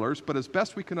city dwellers, but as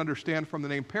best we can understand from the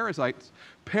name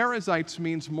Perizzites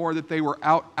means more that they were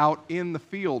out in the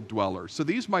field dwellers. So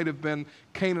these might have been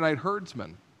Canaanite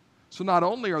herdsmen. So not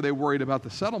only are they worried about the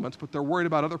settlements, but they're worried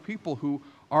about other people who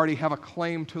already have a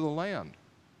claim to the land.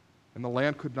 And the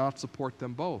land could not support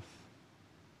them both.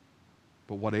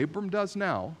 But what Abram does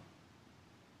now,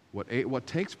 what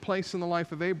takes place in the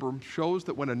life of Abram shows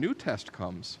that when a new test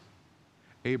comes,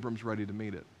 Abram's ready to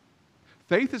meet it.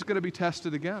 Faith is going to be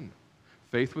tested again.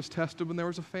 Faith was tested when there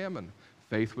was a famine.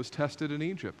 Faith was tested in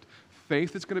Egypt.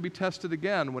 Faith is going to be tested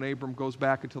again when Abram goes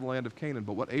back into the land of Canaan.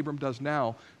 But what Abram does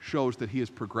now shows that he is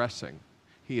progressing,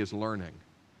 he is learning,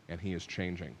 and he is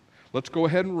changing. Let's go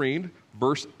ahead and read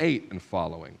verse 8 and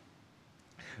following.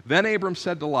 Then Abram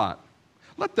said to Lot,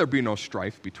 "Let there be no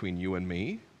strife between you and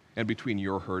me, and between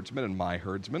your herdsmen and my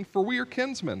herdsmen, for we are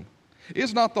kinsmen.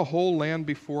 Is not the whole land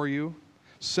before you?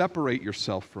 Separate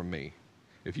yourself from me.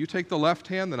 If you take the left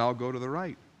hand, then I'll go to the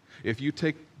right. If you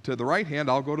take to the right hand,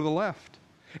 I'll go to the left."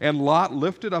 And Lot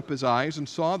lifted up his eyes and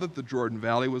saw that the Jordan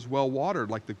Valley was well watered,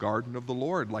 like the garden of the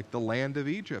Lord, like the land of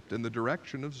Egypt, in the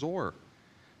direction of Zoar.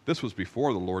 This was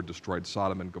before the Lord destroyed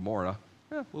Sodom and Gomorrah.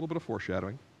 A little bit of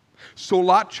foreshadowing. So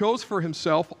Lot chose for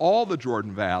himself all the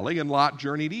Jordan Valley, and Lot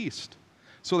journeyed east.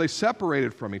 So they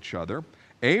separated from each other.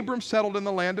 Abram settled in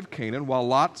the land of Canaan, while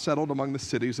Lot settled among the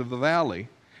cities of the valley,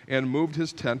 and moved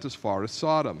his tent as far as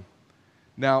Sodom.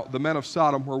 Now, the men of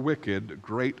Sodom were wicked,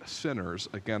 great sinners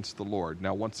against the Lord.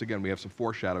 Now, once again, we have some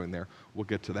foreshadowing there. We'll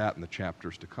get to that in the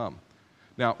chapters to come.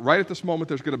 Now, right at this moment,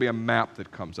 there's going to be a map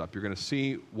that comes up. You're going to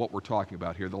see what we're talking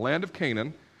about here. The land of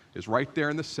Canaan is right there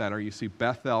in the center. You see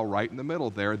Bethel right in the middle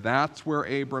there. That's where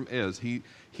Abram is.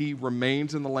 He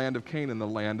remains in the land of Canaan, the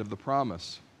land of the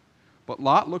promise. But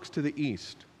Lot looks to the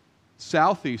east.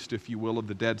 Southeast, if you will, of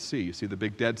the Dead Sea. You see the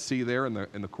big Dead Sea there in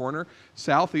the corner?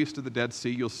 Southeast of the Dead Sea,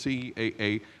 you'll see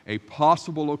a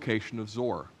possible location of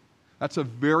Zoar. That's a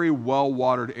very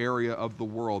well-watered area of the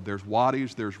world. There's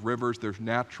wadis, there's rivers, there's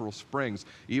natural springs.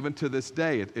 Even to this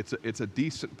day, it's a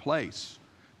decent place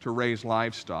to raise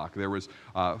livestock. There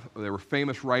were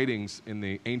famous writings in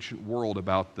the ancient world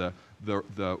about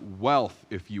the wealth,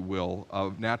 if you will,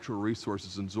 of natural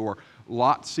resources in Zoar.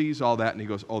 Lot sees all that and he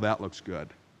goes, oh, that looks good.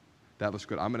 That looks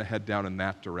good. I'm going to head down in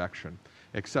that direction.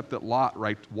 Except that Lot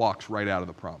walks right out of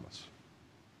the promise.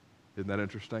 Isn't that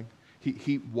interesting?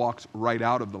 He walks right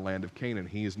out of the land of Canaan.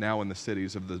 He is now in the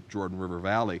cities of the Jordan River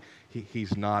Valley.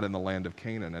 He's not in the land of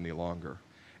Canaan any longer.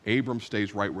 Abram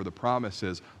stays right where the promise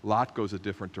is. Lot goes a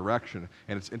different direction.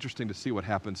 And it's interesting to see what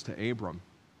happens to Abram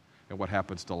and what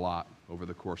happens to Lot over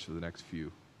the course of the next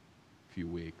few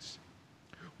weeks.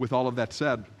 With all of that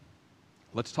said,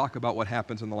 let's talk about what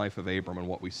happens in the life of Abram and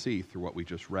what we see through what we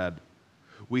just read.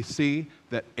 We see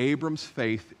that Abram's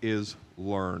faith is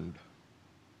learned.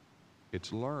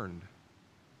 It's learned.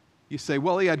 You say,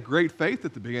 well, he had great faith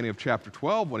at the beginning of chapter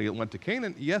 12 when he went to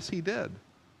Canaan. Yes, he did.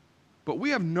 But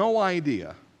we have no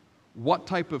idea what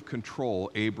type of control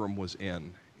Abram was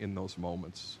in those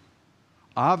moments.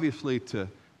 Obviously, to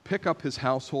pick up his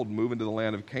household and move into the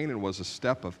land of Canaan was a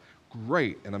step of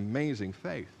great and amazing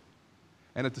faith.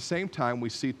 And at the same time, we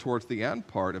see towards the end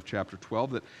part of chapter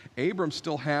 12 that Abram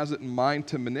still has it in mind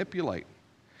to manipulate,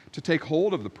 to take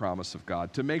hold of the promise of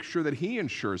God, to make sure that he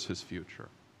ensures his future.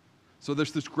 So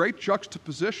there's this great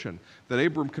juxtaposition that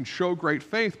Abram can show great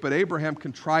faith, but Abraham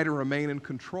can try to remain in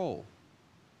control.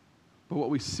 But what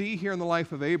we see here in the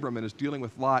life of Abram and his dealing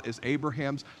with Lot is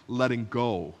Abraham's letting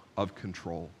go of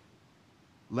control,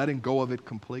 letting go of it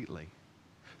completely.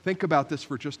 Think about this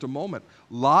for just a moment.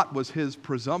 Lot was his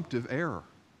presumptive heir.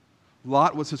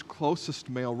 Lot was his closest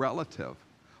male relative.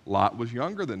 Lot was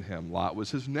younger than him. Lot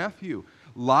was his nephew.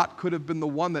 Lot could have been the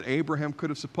one that Abraham could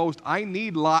have supposed, I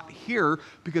need Lot here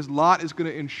because Lot is going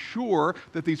to ensure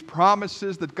that these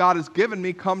promises that God has given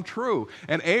me come true.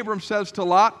 And Abram says to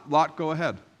Lot, Lot, go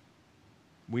ahead.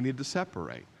 We need to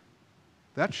separate.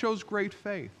 That shows great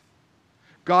faith.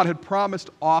 God had promised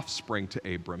offspring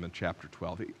to Abram in chapter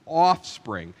 12.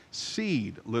 Offspring,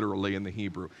 seed, literally in the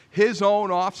Hebrew. His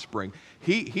own offspring.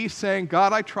 He's saying,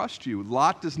 God, I trust you.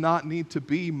 Lot does not need to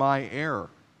be my heir.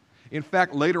 In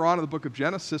fact, later on in the book of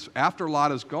Genesis, after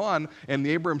Lot is gone and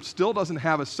Abram still doesn't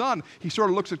have a son, he sort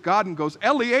of looks at God and goes,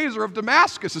 Eliezer of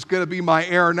Damascus is going to be my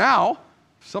heir now.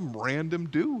 Some random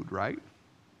dude, right?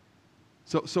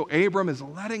 So Abram is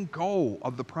letting go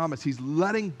of the promise. He's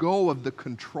letting go of the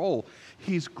control.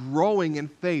 He's growing in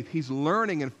faith. He's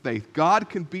learning in faith. God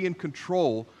can be in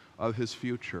control of his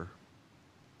future.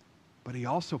 But he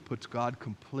also puts God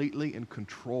completely in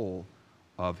control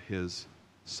of his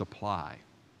supply,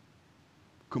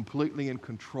 completely in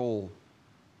control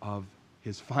of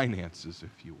his finances,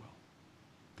 if you will.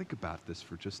 Think about this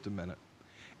for just a minute.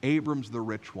 Abram's the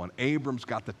rich one. Abram's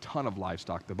got the ton of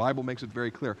livestock. The Bible makes it very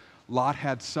clear. Lot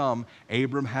had some.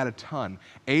 Abram had a ton.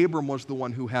 Abram was the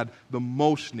one who had the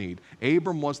most need.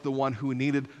 Abram was the one who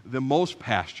needed the most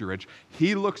pasturage.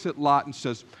 He looks at Lot and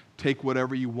says, take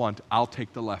whatever you want. I'll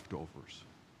take the leftovers.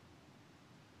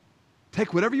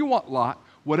 Take whatever you want, Lot.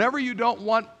 Whatever you don't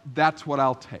want, that's what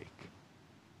I'll take.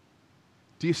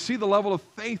 Do you see the level of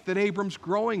faith that Abram's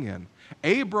growing in?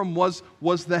 Abram was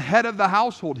the head of the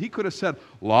household. He could have said,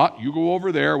 Lot, you go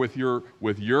over there with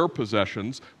your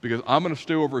possessions because I'm going to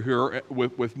stay over here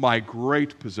with my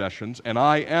great possessions, and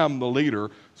I am the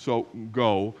leader, so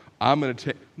go. I'm going to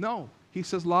take... No, he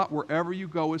says, Lot, wherever you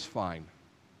go is fine.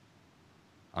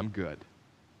 I'm good.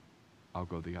 I'll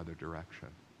go the other direction.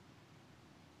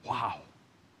 Wow.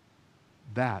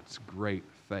 That's great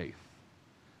faith.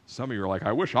 Some of you are like,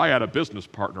 I wish I had a business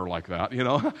partner like that, you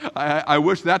know. I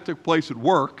wish that took place at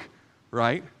work,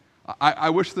 right? I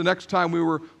wish the next time we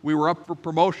were up for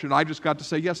promotion, I just got to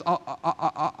say, yes,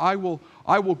 I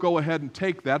will go ahead and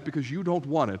take that because you don't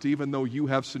want it, even though you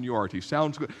have seniority.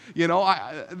 Sounds good.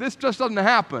 This just doesn't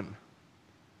happen.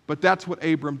 But that's what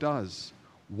Abram does.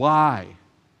 Why?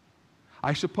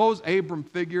 I suppose Abram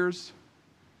figures,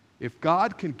 if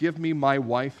God can give me my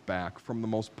wife back from the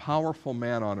most powerful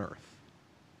man on earth,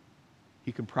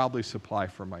 he can probably supply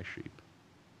for my sheep.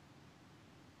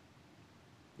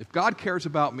 If God cares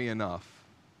about me enough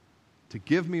to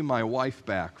give me my wife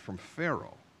back from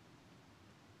Pharaoh,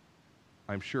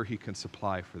 I'm sure he can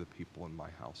supply for the people in my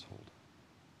household.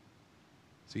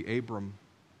 See, Abram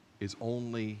is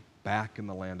only back in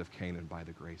the land of Canaan by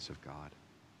the grace of God.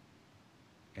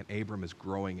 And Abram is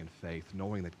growing in faith,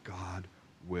 knowing that God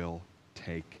will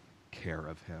take care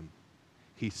of him.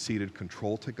 He ceded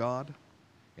control to God,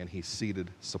 and he ceded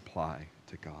supply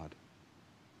to God.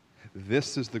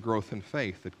 This is the growth in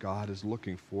faith that God is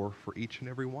looking for each and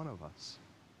every one of us.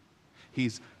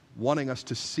 He's wanting us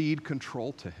to cede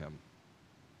control to him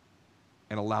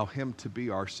and allow him to be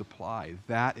our supply.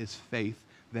 That is faith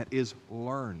that is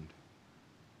learned.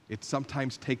 It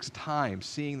sometimes takes time,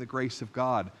 seeing the grace of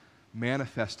God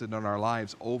manifested in our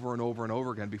lives over and over and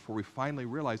over again before we finally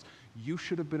realize you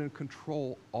should have been in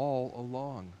control all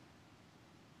along.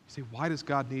 You say, why does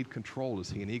God need control? Is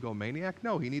he an egomaniac?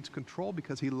 No, he needs control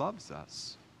because he loves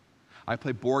us. I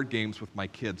play board games with my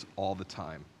kids all the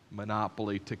time.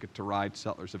 Monopoly, Ticket to Ride,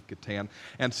 Settlers of Catan.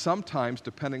 And sometimes,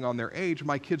 depending on their age,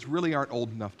 my kids really aren't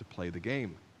old enough to play the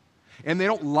game. And they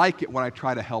don't like it when I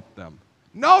try to help them.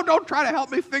 No, don't try to help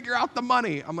me figure out the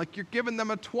money. I'm like, you're giving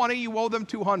them a 20, you owe them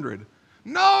 200.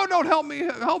 No, don't help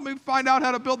me find out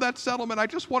how to build that settlement. I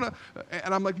just want to,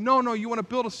 and I'm like, no, you want to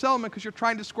build a settlement because you're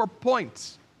trying to score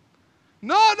points.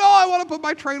 No, I want to put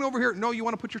my train over here. No, you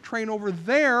want to put your train over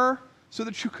there so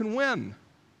that you can win.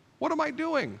 What am I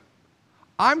doing?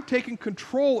 I'm taking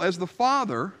control as the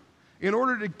father in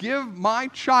order to give my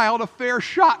child a fair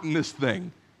shot in this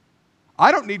thing.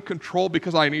 I don't need control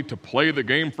because I need to play the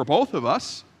game for both of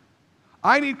us.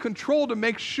 I need control to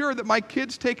make sure that my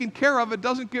kid's taken care of. It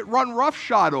doesn't get run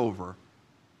roughshod over.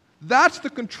 That's the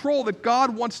control that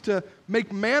God wants to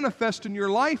make manifest in your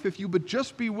life if you would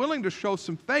just be willing to show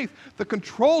some faith. The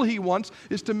control he wants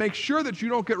is to make sure that you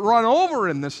don't get run over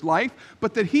in this life,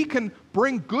 but that he can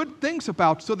bring good things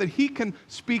about so that he can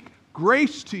speak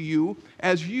grace to you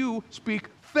as you speak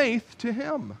faith to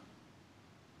him.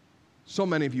 So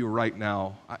many of you right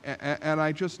now, and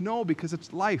I just know because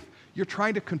it's life, you're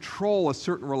trying to control a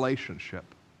certain relationship.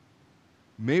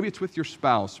 Maybe it's with your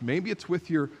spouse. Maybe it's with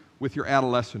your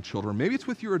adolescent children. Maybe it's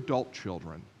with your adult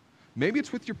children. Maybe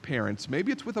it's with your parents.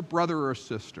 Maybe it's with a brother or a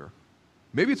sister.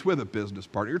 Maybe it's with a business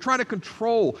partner. You're trying to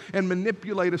control and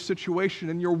manipulate a situation,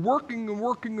 and you're working and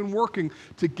working and working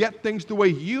to get things the way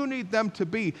you need them to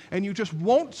be, and you just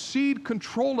won't cede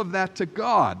control of that to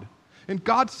God. And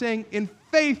God's saying, in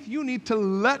faith, you need to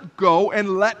let go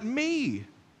and let me.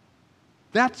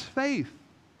 That's faith.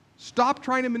 Stop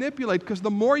trying to manipulate, because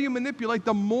the more you manipulate,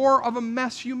 the more of a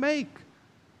mess you make.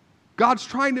 God's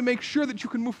trying to make sure that you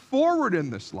can move forward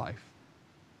in this life.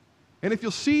 And if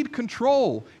you'll cede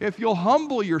control, if you'll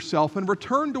humble yourself and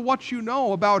return to what you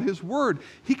know about His Word,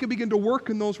 He can begin to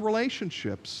work in those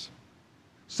relationships.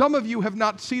 Some of you have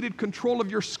not ceded control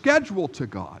of your schedule to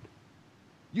God.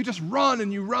 You just run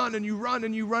and you run and you run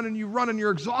and you run and you run and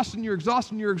you're exhausted and you're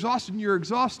exhausted and you're exhausted and you're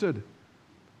exhausted.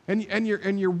 And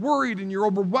you're worried and you're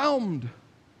overwhelmed.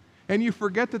 And you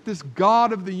forget that this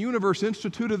God of the universe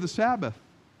instituted the Sabbath,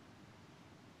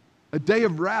 a day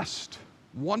of rest,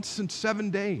 once in 7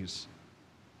 days,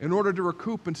 in order to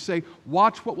recoup and say,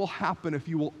 watch what will happen if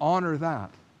you will honor that.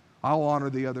 I'll honor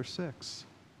the other 6.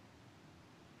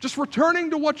 Just returning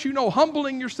to what you know,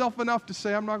 humbling yourself enough to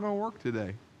say, I'm not going to work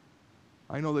today.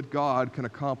 I know that God can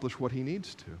accomplish what He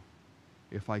needs to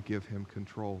if I give Him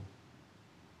control.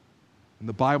 And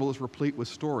the Bible is replete with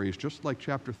stories, just like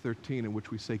chapter 13, in which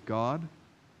we say, God,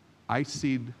 I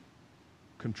cede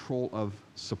control of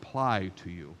supply to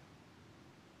you.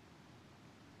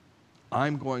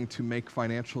 I'm going to make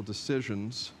financial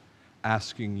decisions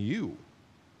asking you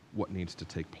what needs to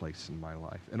take place in my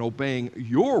life and obeying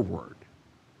your word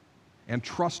and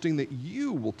trusting that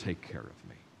you will take care of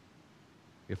me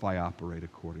if I operate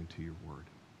according to your word.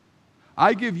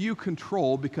 I give you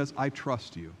control because I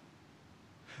trust you.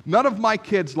 None of my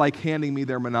kids like handing me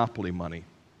their Monopoly money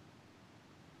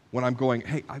when I'm going,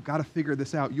 hey, I've got to figure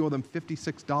this out. You owe them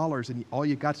 $56 and all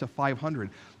you got's a $500.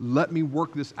 Let me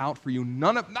work this out for you.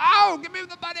 No, give me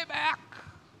the money back.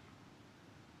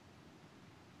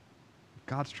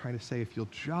 God's trying to say, if you'll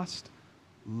just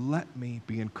let me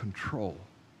be in control,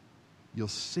 you'll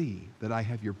see that I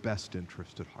have your best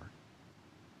interest at heart.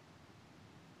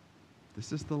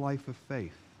 This is the life of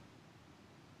faith.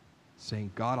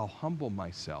 Saying, God, I'll humble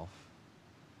myself.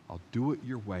 I'll do it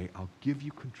your way. I'll give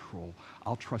you control.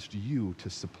 I'll trust you to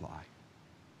supply.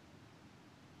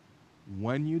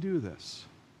 When you do this,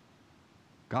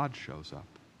 God shows up.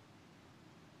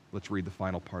 Let's read the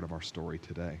final part of our story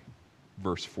today,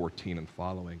 verse 14 and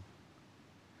following.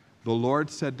 The Lord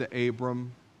said to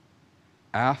Abram,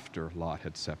 after Lot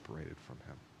had separated from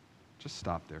him. Just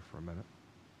stop there for a minute.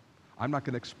 I'm not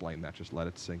going to explain that. Just let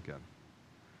it sink in.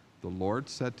 The Lord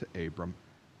said to Abram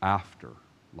after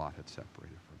Lot had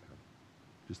separated from him.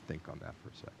 Just think on that for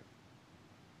a second.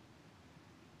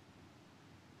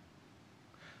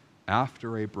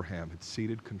 After Abraham had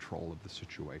ceded control of the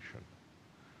situation,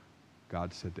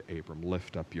 God said to Abram,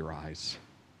 lift up your eyes.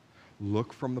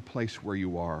 Look from the place where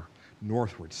you are,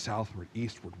 northward, southward,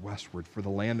 eastward, westward. For the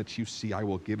land that you see, I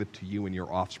will give it to you and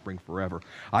your offspring forever.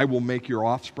 I will make your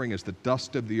offspring as the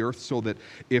dust of the earth, so that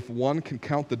if one can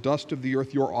count the dust of the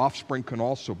earth, your offspring can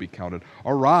also be counted.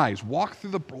 Arise, walk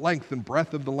through the length and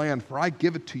breadth of the land, for I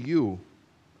give it to you.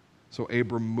 So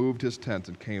Abram moved his tent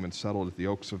and came and settled at the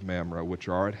oaks of Mamre, which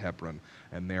are at Hebron,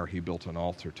 and there he built an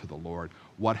altar to the Lord.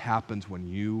 What happens when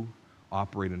you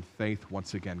operate in faith?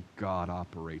 Once again, God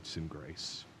operates in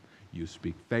grace. You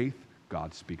speak faith,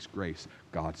 God speaks grace.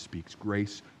 God speaks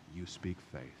grace, you speak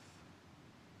faith.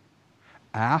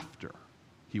 After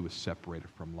he was separated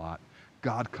from Lot,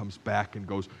 God comes back and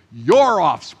goes, your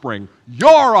offspring,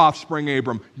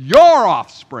 Abram, your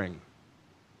offspring.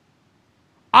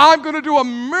 I'm going to do a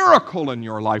miracle in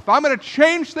your life. I'm going to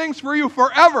change things for you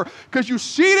forever because you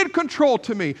ceded control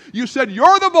to me. You said,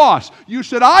 you're the boss. You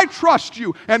said, I trust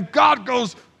you. And God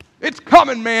goes, it's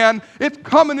coming, man. It's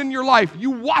coming in your life.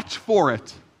 You watch for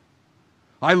it.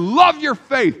 I love your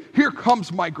faith. Here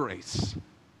comes my grace.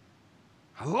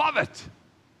 I love it.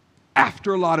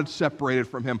 After Lot had separated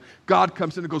from him, God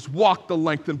comes in and goes, walk the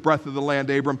length and breadth of the land,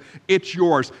 Abram. It's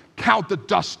yours. Count the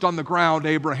dust on the ground,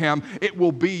 Abraham. It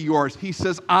will be yours. He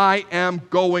says, I am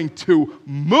going to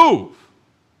move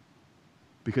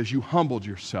because you humbled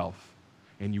yourself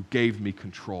and you gave me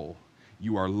control.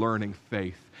 You are learning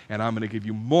faith, and I'm going to give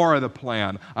you more of the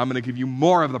plan. I'm going to give you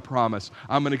more of the promise.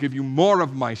 I'm going to give you more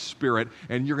of my spirit,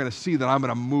 and you're going to see that I'm going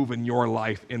to move in your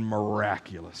life in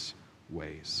miraculous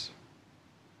ways.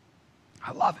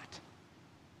 I love it.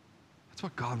 That's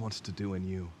what God wants to do in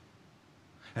you.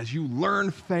 As you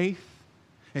learn faith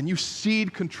and you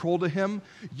cede control to Him,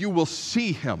 you will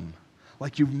see Him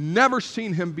like you've never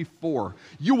seen Him before.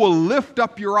 You will lift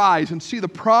up your eyes and see the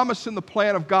promise and the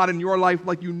plan of God in your life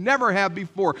like you never have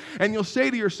before. And you'll say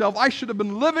to yourself, I should have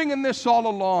been living in this all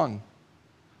along.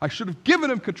 I should have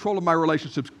given Him control of my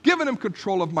relationships, given Him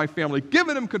control of my family,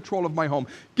 given Him control of my home,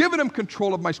 given Him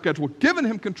control of my schedule, given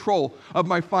Him control of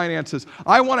my finances.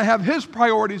 I want to have His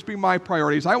priorities be my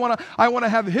priorities. I want to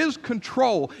have His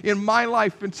control in my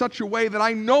life in such a way that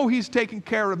I know He's taking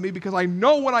care of me, because I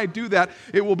know when I do that,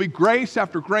 it will be grace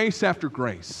after grace after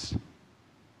grace.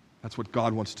 That's what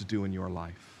God wants to do in your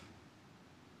life.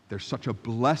 There's such a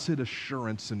blessed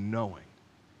assurance in knowing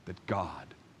that God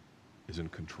is in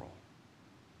control.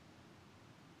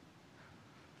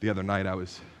 The other night I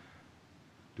was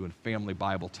doing family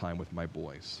Bible time with my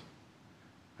boys.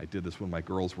 I did this when my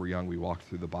girls were young. We walked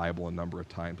through the Bible a number of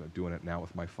times. I'm doing it now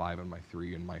with my 5 and my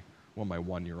 3 and my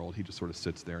 1-year-old. He just sort of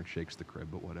sits there and shakes the crib,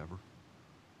 but whatever.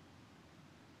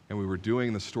 And we were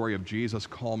doing the story of Jesus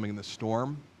calming the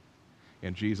storm.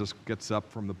 And Jesus gets up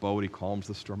from the boat. He calms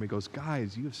the storm. He goes,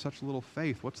 guys, you have such little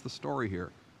faith. What's the story here?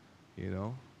 You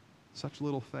know, such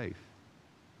little faith.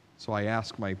 So I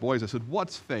asked my boys, I said,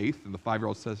 what's faith? And the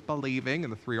 5-year-old says, believing.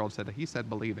 And the 3-year-old said, he said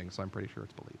believing, so I'm pretty sure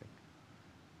it's believing.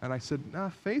 And I said,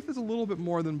 faith is a little bit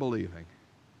more than believing.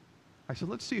 I said,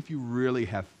 let's see if you really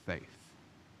have faith.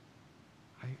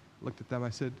 I looked at them, I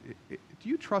said, do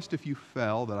you trust if you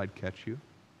fell that I'd catch you?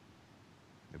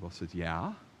 They both said,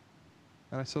 yeah.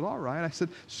 And I said, all right. I said,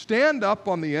 stand up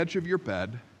on the edge of your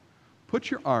bed, put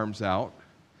your arms out,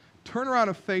 turn around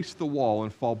and face the wall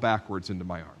and fall backwards into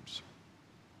my arms.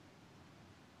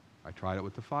 I tried it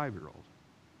with the 5-year-old.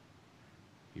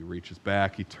 He reaches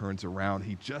back, he turns around,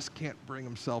 he just can't bring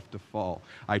himself to fall.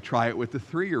 I try it with the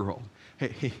 3-year-old.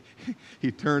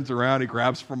 He turns around, he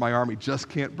grabs for my arm, he just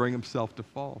can't bring himself to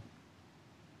fall.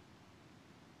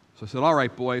 So I said, all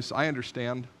right, boys, I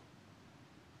understand.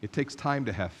 It takes time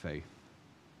to have faith.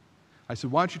 I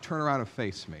said, why don't you turn around and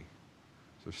face me?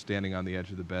 So they're standing on the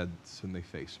edge of the bed, and they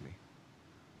face me.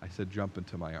 I said, jump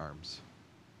into my arms.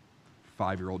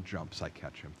 5-year-old jumps, I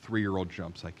catch him. 3-year-old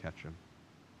jumps, I catch him.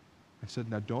 I said,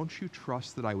 now don't you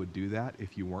trust that I would do that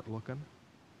if you weren't looking?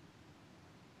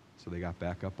 So they got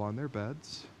back up on their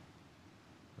beds,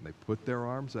 and they put their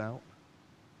arms out.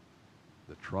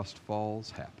 The trust falls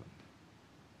happened.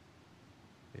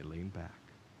 They leaned back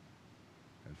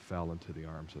and fell into the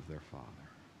arms of their Father.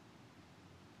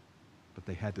 But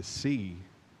they had to see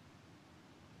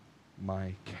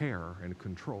my care and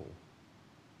control,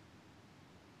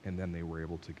 and then they were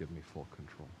able to give me full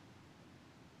control.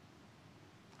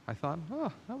 I thought,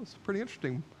 oh, that was pretty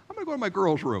interesting. I'm going to go to my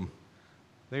girls' room.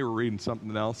 They were reading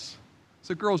something else. I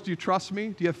said, girls, do you trust me?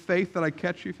 Do you have faith that I'd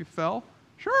catch you if you fell?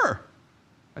 Sure.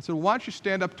 I said, well, why don't you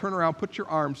stand up, turn around, put your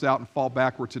arms out, and fall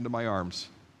backwards into my arms.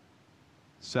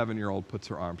 7-year-old puts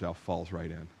her arms out, falls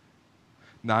right in.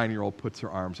 9-year-old puts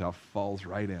her arms out, falls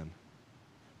right in.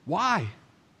 Why?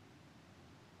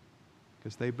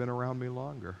 Because they've been around me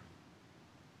longer.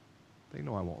 They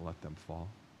know I won't let them fall.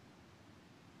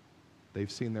 They've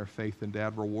seen their faith in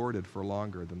Dad rewarded for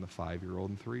longer than the 5-year-old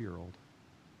and 3-year-old.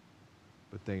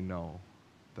 But they know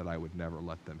that I would never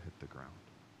let them hit the ground.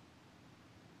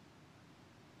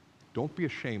 Don't be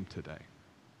ashamed today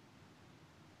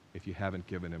if you haven't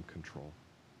given him control.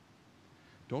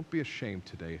 Don't be ashamed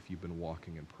today if you've been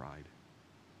walking in pride.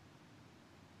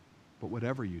 But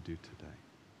whatever you do today,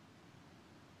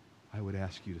 I would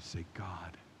ask you to say,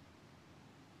 God,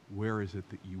 where is it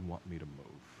that you want me to move?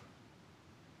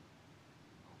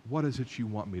 What is it you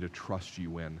want me to trust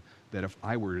you in, that if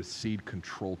I were to cede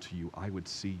control to you, I would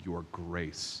see your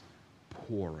grace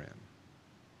pour in?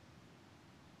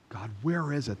 God,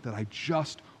 where is it that I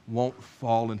just won't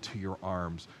fall into your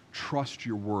arms, trust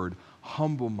your word,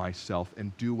 humble myself,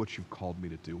 and do what you've called me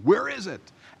to do? Where is it?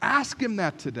 Ask him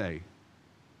that today.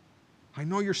 I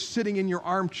know you're sitting in your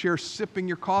armchair sipping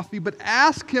your coffee, but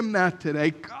ask him that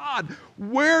today. God,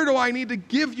 where do I need to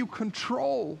give you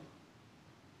control?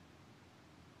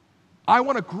 I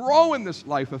want to grow in this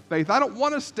life of faith. I don't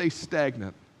want to stay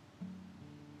stagnant.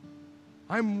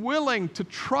 I'm willing to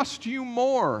trust you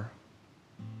more.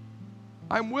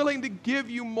 I'm willing to give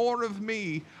you more of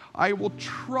me. I will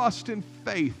trust in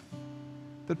faith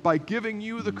that by giving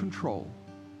you the control,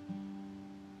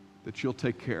 that you'll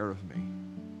take care of me.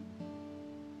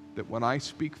 That when I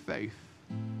speak faith,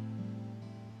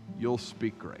 you'll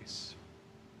speak grace.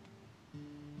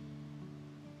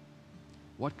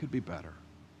 What could be better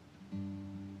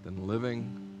than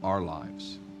living our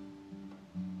lives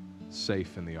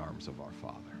safe in the arms of our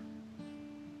Father?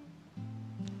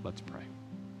 Let's pray.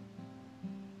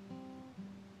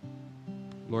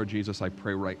 Lord Jesus, I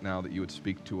pray right now that you would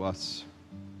speak to us.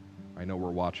 I know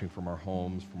we're watching from our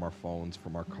homes, from our phones,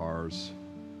 from our cars,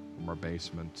 from our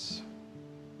basements.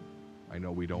 I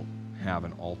know we don't have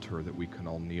an altar that we can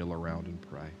all kneel around and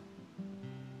pray.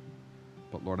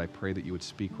 But Lord, I pray that you would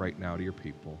speak right now to your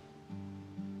people.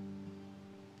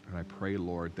 And I pray,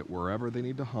 Lord, that wherever they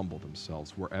need to humble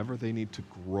themselves, wherever they need to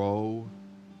grow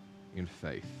in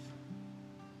faith,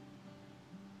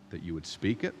 that you would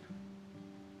speak it,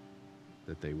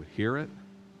 that they would hear it,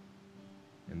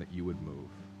 and that you would move.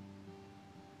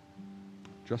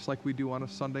 Just like we do on a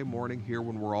Sunday morning here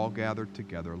when we're all gathered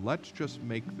together, let's just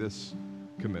make this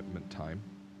commitment time.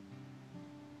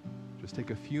 Just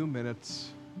take a few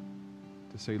minutes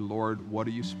to say, Lord, what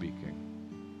are you speaking?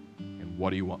 And what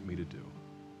do you want me to do?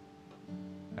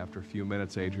 After a few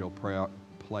minutes, AJ will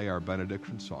play our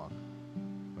benediction song,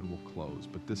 and we'll close.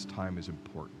 But this time is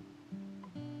important.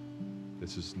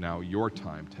 This is now your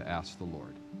time to ask the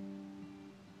Lord,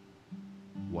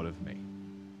 what of me?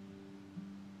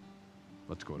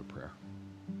 Let's go to prayer.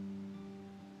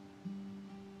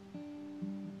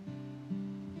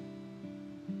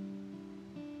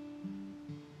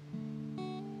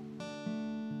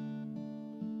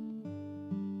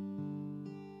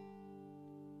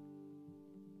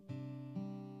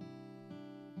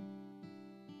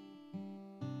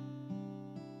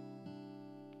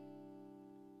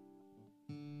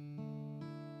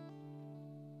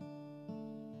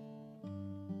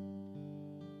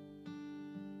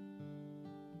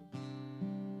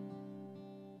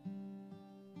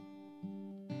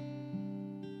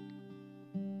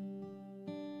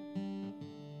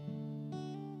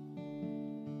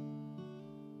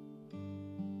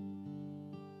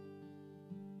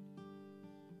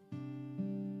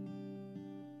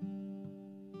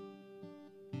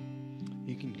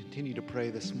 You can continue to pray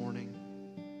this morning.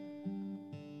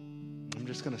 I'm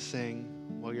just going to sing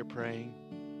while you're praying.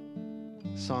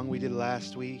 The song we did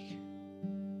last week.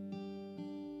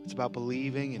 It's about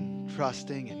believing and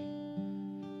trusting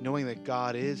and knowing that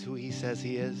God is who he says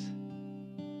he is.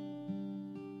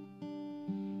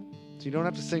 So you don't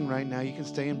have to sing right now. You can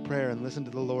stay in prayer and listen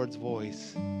to the Lord's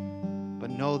voice.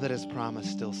 But know that his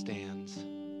promise still stands.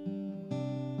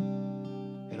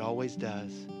 It always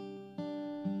does.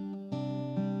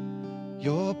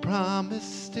 Your promise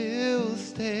still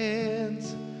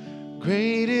stands.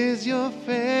 Great is your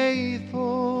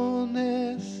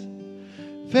faithfulness,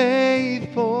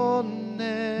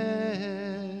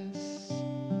 faithfulness.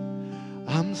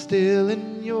 I'm still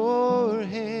in your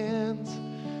hands.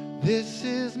 This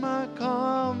is my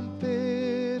confidence.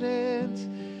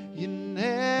 You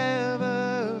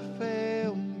never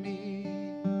fail me.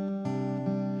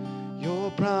 Your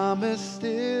promise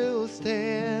still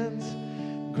stands.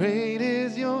 Great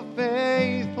is your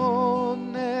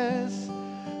faithfulness,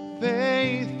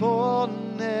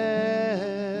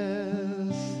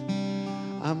 faithfulness.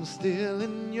 I'm still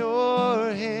in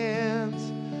your hands.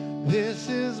 This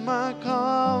is my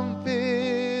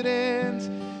confidence.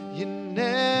 You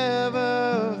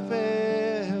never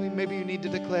fail. Maybe you need to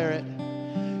declare it.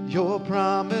 Your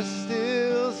promise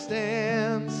still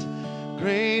stands.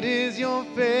 Great is your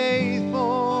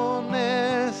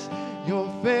faithfulness,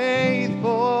 your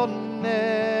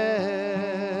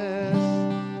faithfulness.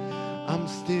 I'm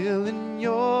still in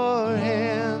your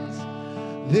hands.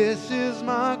 This is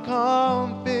my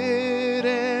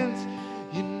confidence.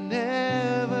 You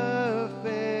never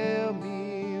fail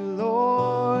me,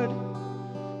 Lord.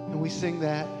 And we sing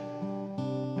that,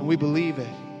 and we believe it.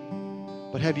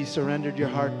 But have you surrendered your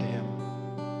heart to Him?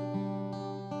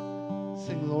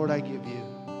 Sing, Lord, I give you.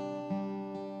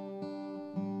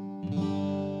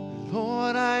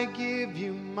 Lord, I give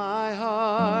you my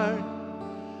heart.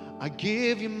 I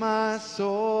give you my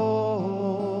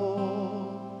soul.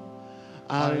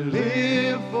 I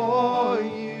live for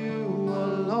you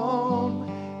alone.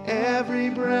 Every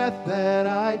breath that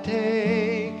I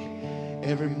take,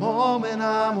 every moment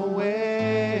I'm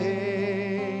awake.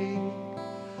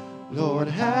 Lord,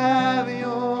 have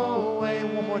your way.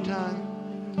 One more time.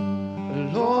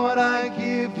 Lord, I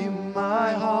give you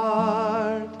my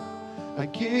heart. I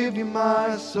give you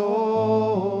my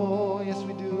soul. Yes,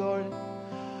 we do, Lord.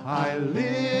 I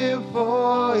live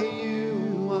for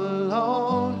you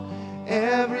alone.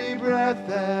 Every breath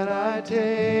that I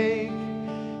take,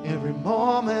 every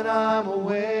moment I'm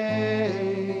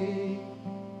awake.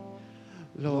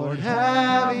 Lord,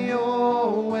 have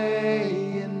your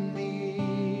way in me.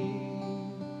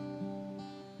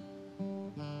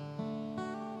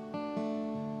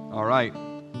 All right,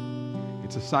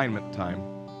 it's assignment time.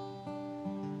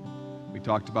 We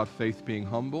talked about faith being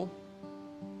humble.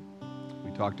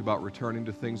 We talked about returning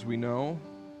to things we know.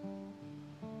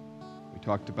 We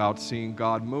talked about seeing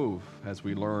God move as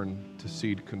we learn to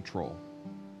cede control.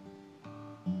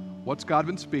 What's God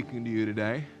been speaking to you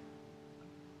today?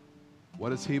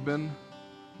 What has He been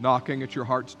knocking at your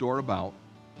heart's door about?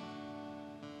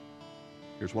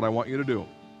 Here's what I want you to do.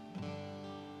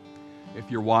 If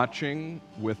you're watching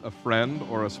with a friend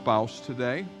or a spouse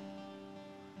today,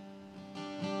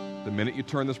 the minute you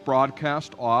turn this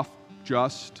broadcast off,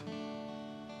 just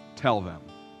tell them,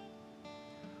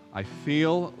 I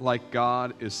feel like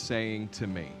God is saying to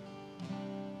me.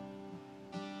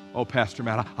 Oh, Pastor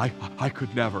Matt, I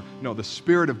could never. No, the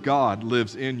Spirit of God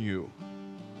lives in you.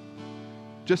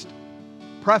 Just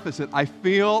preface it, I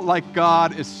feel like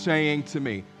God is saying to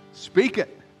me. Speak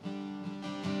it.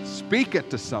 Speak it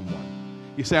to someone.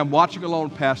 You say, I'm watching alone,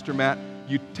 Pastor Matt.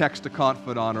 You text a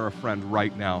confidant or a friend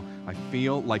right now. I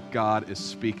feel like God is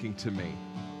speaking to me.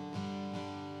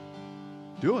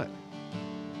 Do it.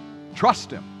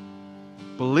 Trust Him.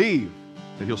 Believe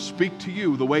that He'll speak to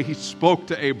you the way He spoke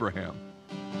to Abraham.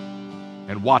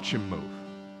 And watch Him move.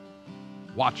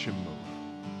 Watch Him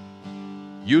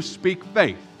move. You speak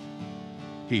faith.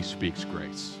 He speaks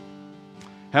grace.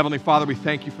 Heavenly Father, we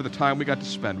thank You for the time we got to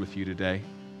spend with You today.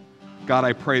 God,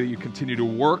 I pray that You continue to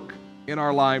work in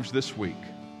our lives this week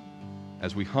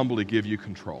as we humbly give You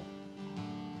control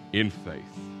in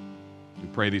faith. We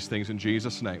pray these things in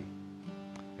Jesus' name.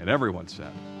 And everyone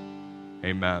said,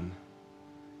 amen.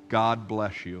 God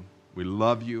bless you. We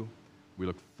love you. We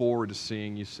look forward to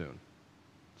seeing you soon.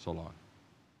 So long.